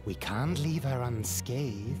 we can't leave her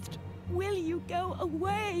unscathed. Will you go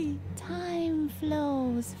away? Time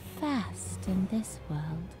flows fast in this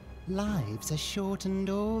world. Lives are shortened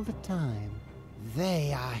all the time.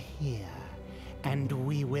 They are here, and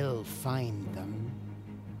we will find them.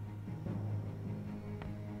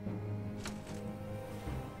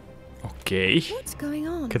 Okei. What's going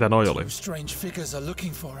on? Ketä noi oli? Two strange figures are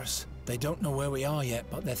looking for us. They don't know where we are yet,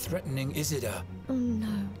 but they're threatening Isidar. Oh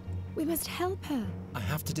no. We must help her. I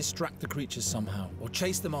have to distract the creatures somehow, or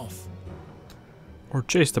chase them off. Or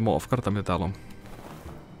chase them off. Katsotaan mitä täällä on.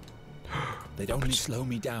 They'd only slow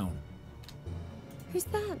me down. Who's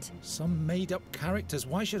that? Some made-up characters.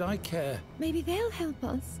 Why should I care? Maybe they'll help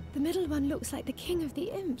us. The middle one looks like the king of the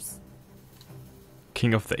imps.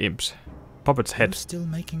 King of the Imps. Puppet's head. I'm still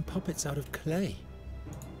making puppets out of clay.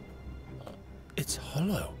 It's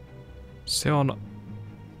hollow. Se on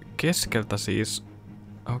keskeltä siis...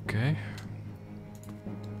 Okei.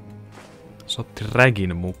 Se otti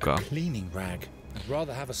ragin mukaan. Cleaning rag. I'd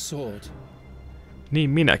rather have a sword. Niin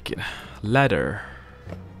minäkin. Ladder.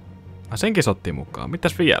 Senkin se otti mukaan.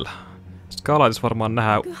 Mitäs vielä? Skaalaitis varmaan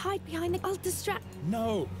nähdään...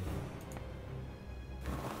 No!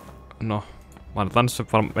 No. Mä annetaan nyt se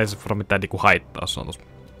ei se varmaan mitään niinku haittaa, jos se on tossa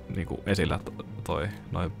niinku esillä toi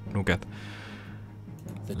noi nuket.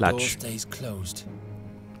 Latch.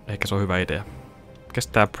 Ehkä se on hyvä idea. Mikäs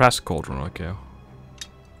tää brass cauldron oikein on?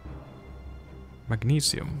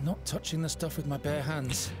 Magnesium. Not touching the stuff with my bare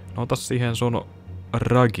hands. No ota siihen sun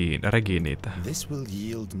Regiiniitä. This will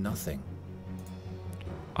yield nothing.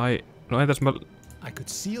 Ai, no entäs mä... I could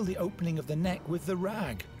seal the opening of the neck with the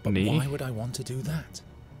rag, but Niin. why would I want to do that?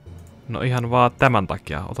 No ihan vaan tämän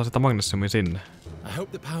takia. Ota sitä magnesiumia sinne. I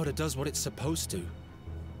hope the powder does what it's supposed to.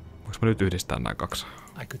 Voinko mä nyt yhdistää nämä kaksi?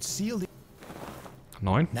 I could seal the...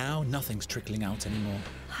 Noin. Now nothing's trickling out anymore.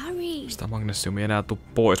 Hurry! Sitä magnesiumia ei enää tuu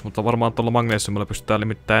pois, mutta varmaan tuolla magnesiumilla pystytään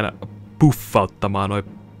nimittäin buffauttamaan noi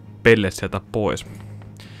pellet sieltä pois.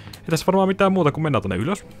 Ei tässä varmaan mitään muuta kuin mennään tonne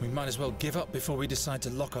ylös. We might as well give up before we decide to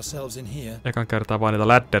lock ourselves in here. Ekan kertaa vaan niitä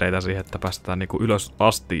läddereitä siihen, että päästään niinku ylös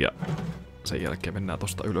asti ja sen jälkeen mennään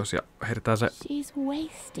tosta ylös ja heitetään se... She's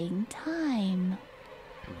wasting time.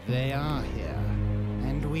 They are here,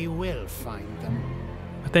 and we will find them.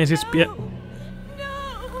 Mä tein siis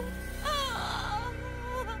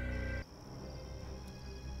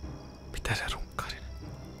Mitä se runkkaa sinne?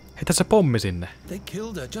 Heitä se pommi sinne. They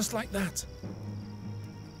killed her just like that.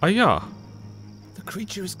 Ai jaa. The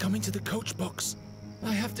creature is coming to the coach box.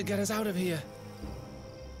 I have to get us out of here.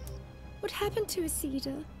 What happened to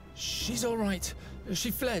Isida? She's all right.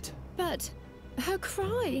 She fled. But her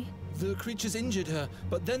cry. The creatures injured her,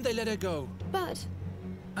 but then they let her go. But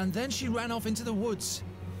And then she ran off into the woods.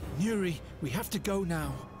 Nuri, we have to go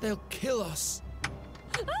now. They'll kill us.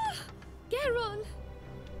 Geron!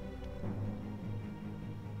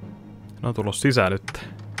 Ne on tullut sisään nyt.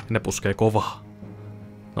 Ja ne puskee kovaa.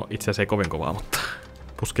 No itse asiassa ei kovin kovaa, mutta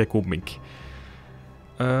puskee kumminkin.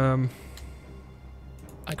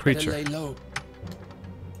 Creature.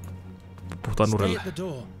 Puhutaan Nurille.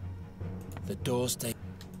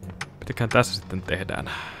 Mitäkään tässä sitten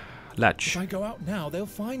tehdään? Latch.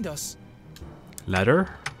 Ladder?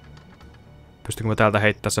 Pystykö mä täältä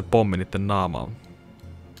heittää se pommi niitten naamaan?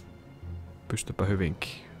 Pystypä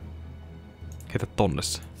hyvinkin. Heitä tonne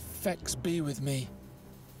se.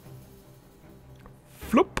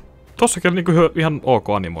 Flop! Tossakin on niinku ihan ok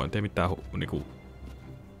animointi, ei mitään niinku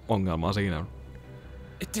ongelmaa siinä.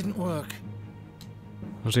 It didn't work.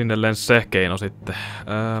 No sinne lensi se keino sitten.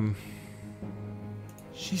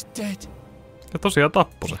 She's dead. Ja tosiaan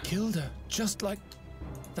tappoi se. Killed her, just like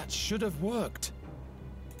that should have worked.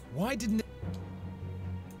 Why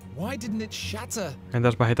didn't it shatter?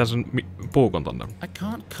 Entäs mä heitän sen puukon tonne? I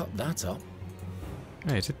can't cut that up.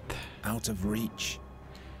 Ei sitten. Out of reach.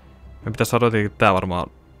 Me pitäis saada jotenkin tää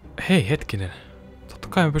varmaan... Hei hetkinen. Totta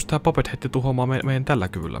kai me pystytään Puppet Head tuhoamaan meidän tällä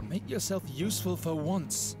kyvyllä. Make yourself useful for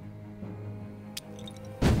once.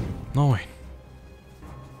 Noin.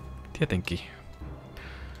 Tietenkin.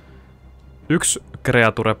 Yksi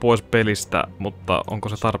kreature pois pelistä, mutta onko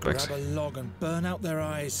se tarpeeksi?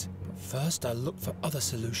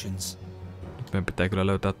 Nyt meidän pitää kyllä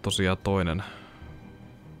löytää tosiaan toinen.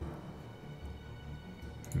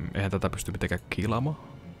 Eihän tätä pysty mitenkään kiilaamaan.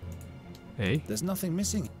 Ei. There's nothing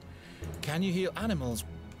missing. Can you heal animals?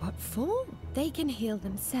 What for? They can heal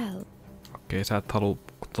themselves. Okei, sä et halua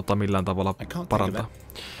millään tavalla parantaa.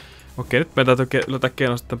 Okei, nyt meidän täytyy löytää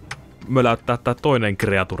keino sitten möläyttää tää toinen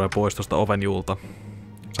kreature pois tosta oven juulta.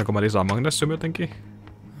 Saanko mä lisää magnesium jotenkin?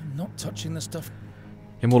 Not touching the stuff.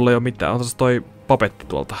 Ja mulla ei oo mitään. On tässä toi papetti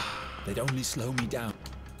tuolta. They'd only slow me down.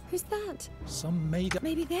 Who's that? Some made up.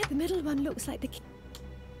 Maybe there. The middle one looks like the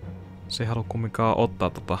Se ei halua kumminkaan ottaa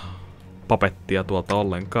tota papettia tuolta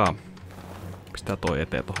ollenkaan. Pistää toi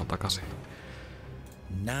eteen tohon takaisin.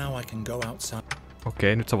 Now I can go outside.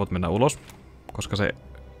 Okei, nyt sä voit mennä ulos. Koska se...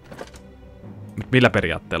 Millä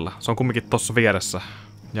periaatteella? Se on kumminkin tossa vieressä.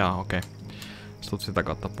 Jaa, okei. Sä tulet sitä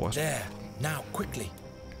kautta pois. There. Now, quickly.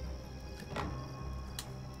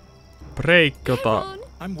 Break, jota...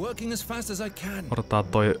 I'm working as fast as I can. Otetaan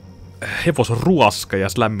toi hevosruoska ja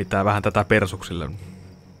lämmitään vähän tätä persuksille.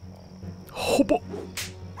 Hopo!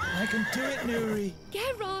 I can do it, Nuri.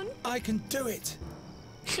 Geron! I can do it.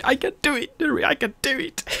 I can do it, Nuri, I can do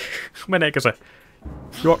it. Meneekö se?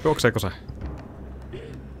 Juokseeko se?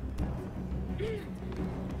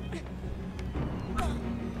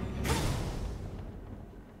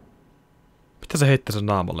 Mitä se heitti sen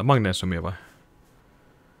naamalle? Magnesiumia vai?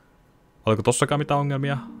 Oliko tossakaan mitään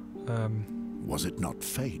ongelmia? Was it not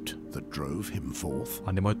fate that drove him forth?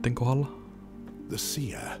 Animoitten kohdalla? The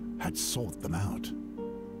seer had sought them out.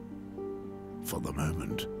 For the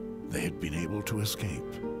moment, they had been able to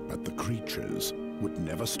escape, but the creatures would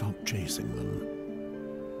never stop chasing them.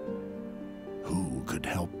 Who could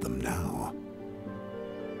help them now?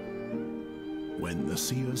 When the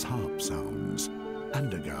seer's harp sounds,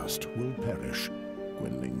 Andergast will perish,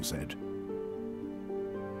 Gwynling said.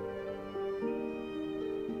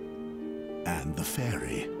 And the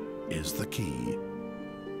fairy is the key.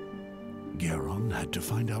 Geron had to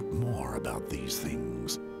find out more about these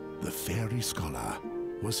things. the fairy scholar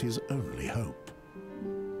was his only hope.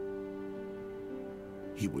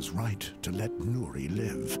 He was right to let Nuri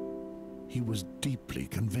live. He was deeply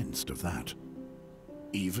convinced of that.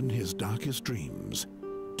 Even his darkest dreams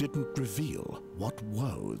didn't reveal what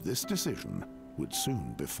woe this decision would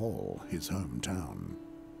soon befall his hometown.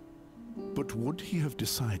 But would he have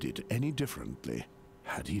decided any differently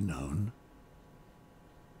had he known?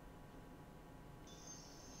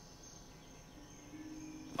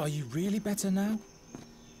 Are you really better now?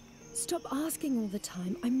 Stop asking all the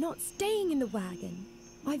time. I'm not staying in the wagon.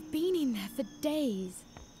 I've been in there for days.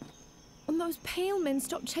 And those pale men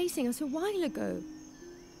stopped chasing us a while ago.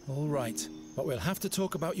 All right, but we'll have to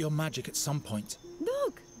talk about your magic at some point.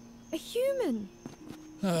 Look! A human!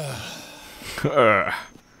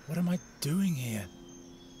 What am I doing here?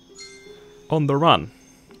 On the run.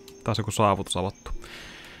 Taas joku saavutus avattu.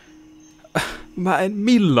 Mä en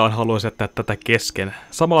millään haluaisi jättää tätä kesken.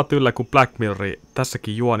 Samalla tyllä kuin Black Mirror,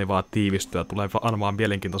 tässäkin juoni vaan tiivistyy ja tulee aina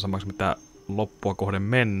mielenkiintoisammaksi, mitä loppua kohden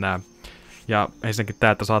mennään. Ja ensinnäkin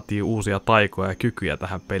tämä, että saatiin uusia taikoja ja kykyjä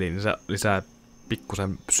tähän peliin, niin se lisää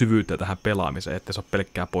pikkusen syvyyttä tähän pelaamiseen, ettei se ole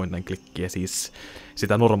pelkkää point and clickia, siis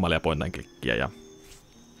sitä normaalia point and clickia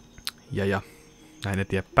ja näin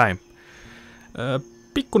eteenpäin.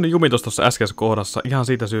 Pikkuinen jumitus tuossa äskeisessä kohdassa ihan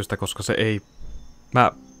siitä syystä, koska se ei...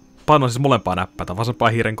 Mä painoin siis molempaa näppäitä, vasempaa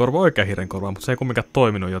hiirenkorvaa, oikea hiirenkorvaa, mutta se ei kumminkaan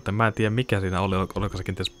toiminut, joten mä en tiedä mikä siinä oli, oliko se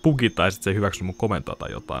kenties bugi tai sitten se ei hyväksynyt mun komentoa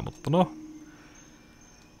tai jotain, mutta no...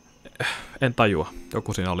 En tajua,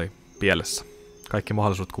 joku siinä oli pielessä. Kaikki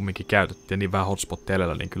mahdollisuudet kumminkin käytettiin ja niin vähän hotspottia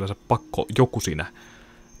edellä, niin kyllä se pakko joku siinä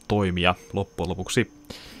toimia loppujen lopuksi.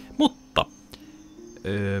 Mutta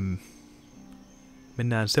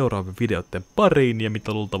mennään seuraavien videoiden pariin ja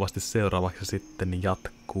mitä luultavasti seuraavaksi sitten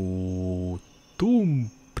jatkuu Tomb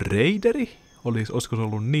Raideri? Olisiko se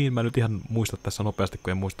ollut niin? Mä nyt ihan muista tässä nopeasti,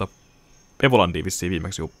 kun en muista Evolandia vissiin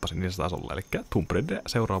viimeksi uppasin, niin se taisi olla. Eli Tomb Raider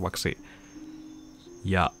seuraavaksi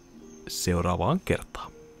ja seuraavaan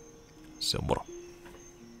kertaan. Se on moro.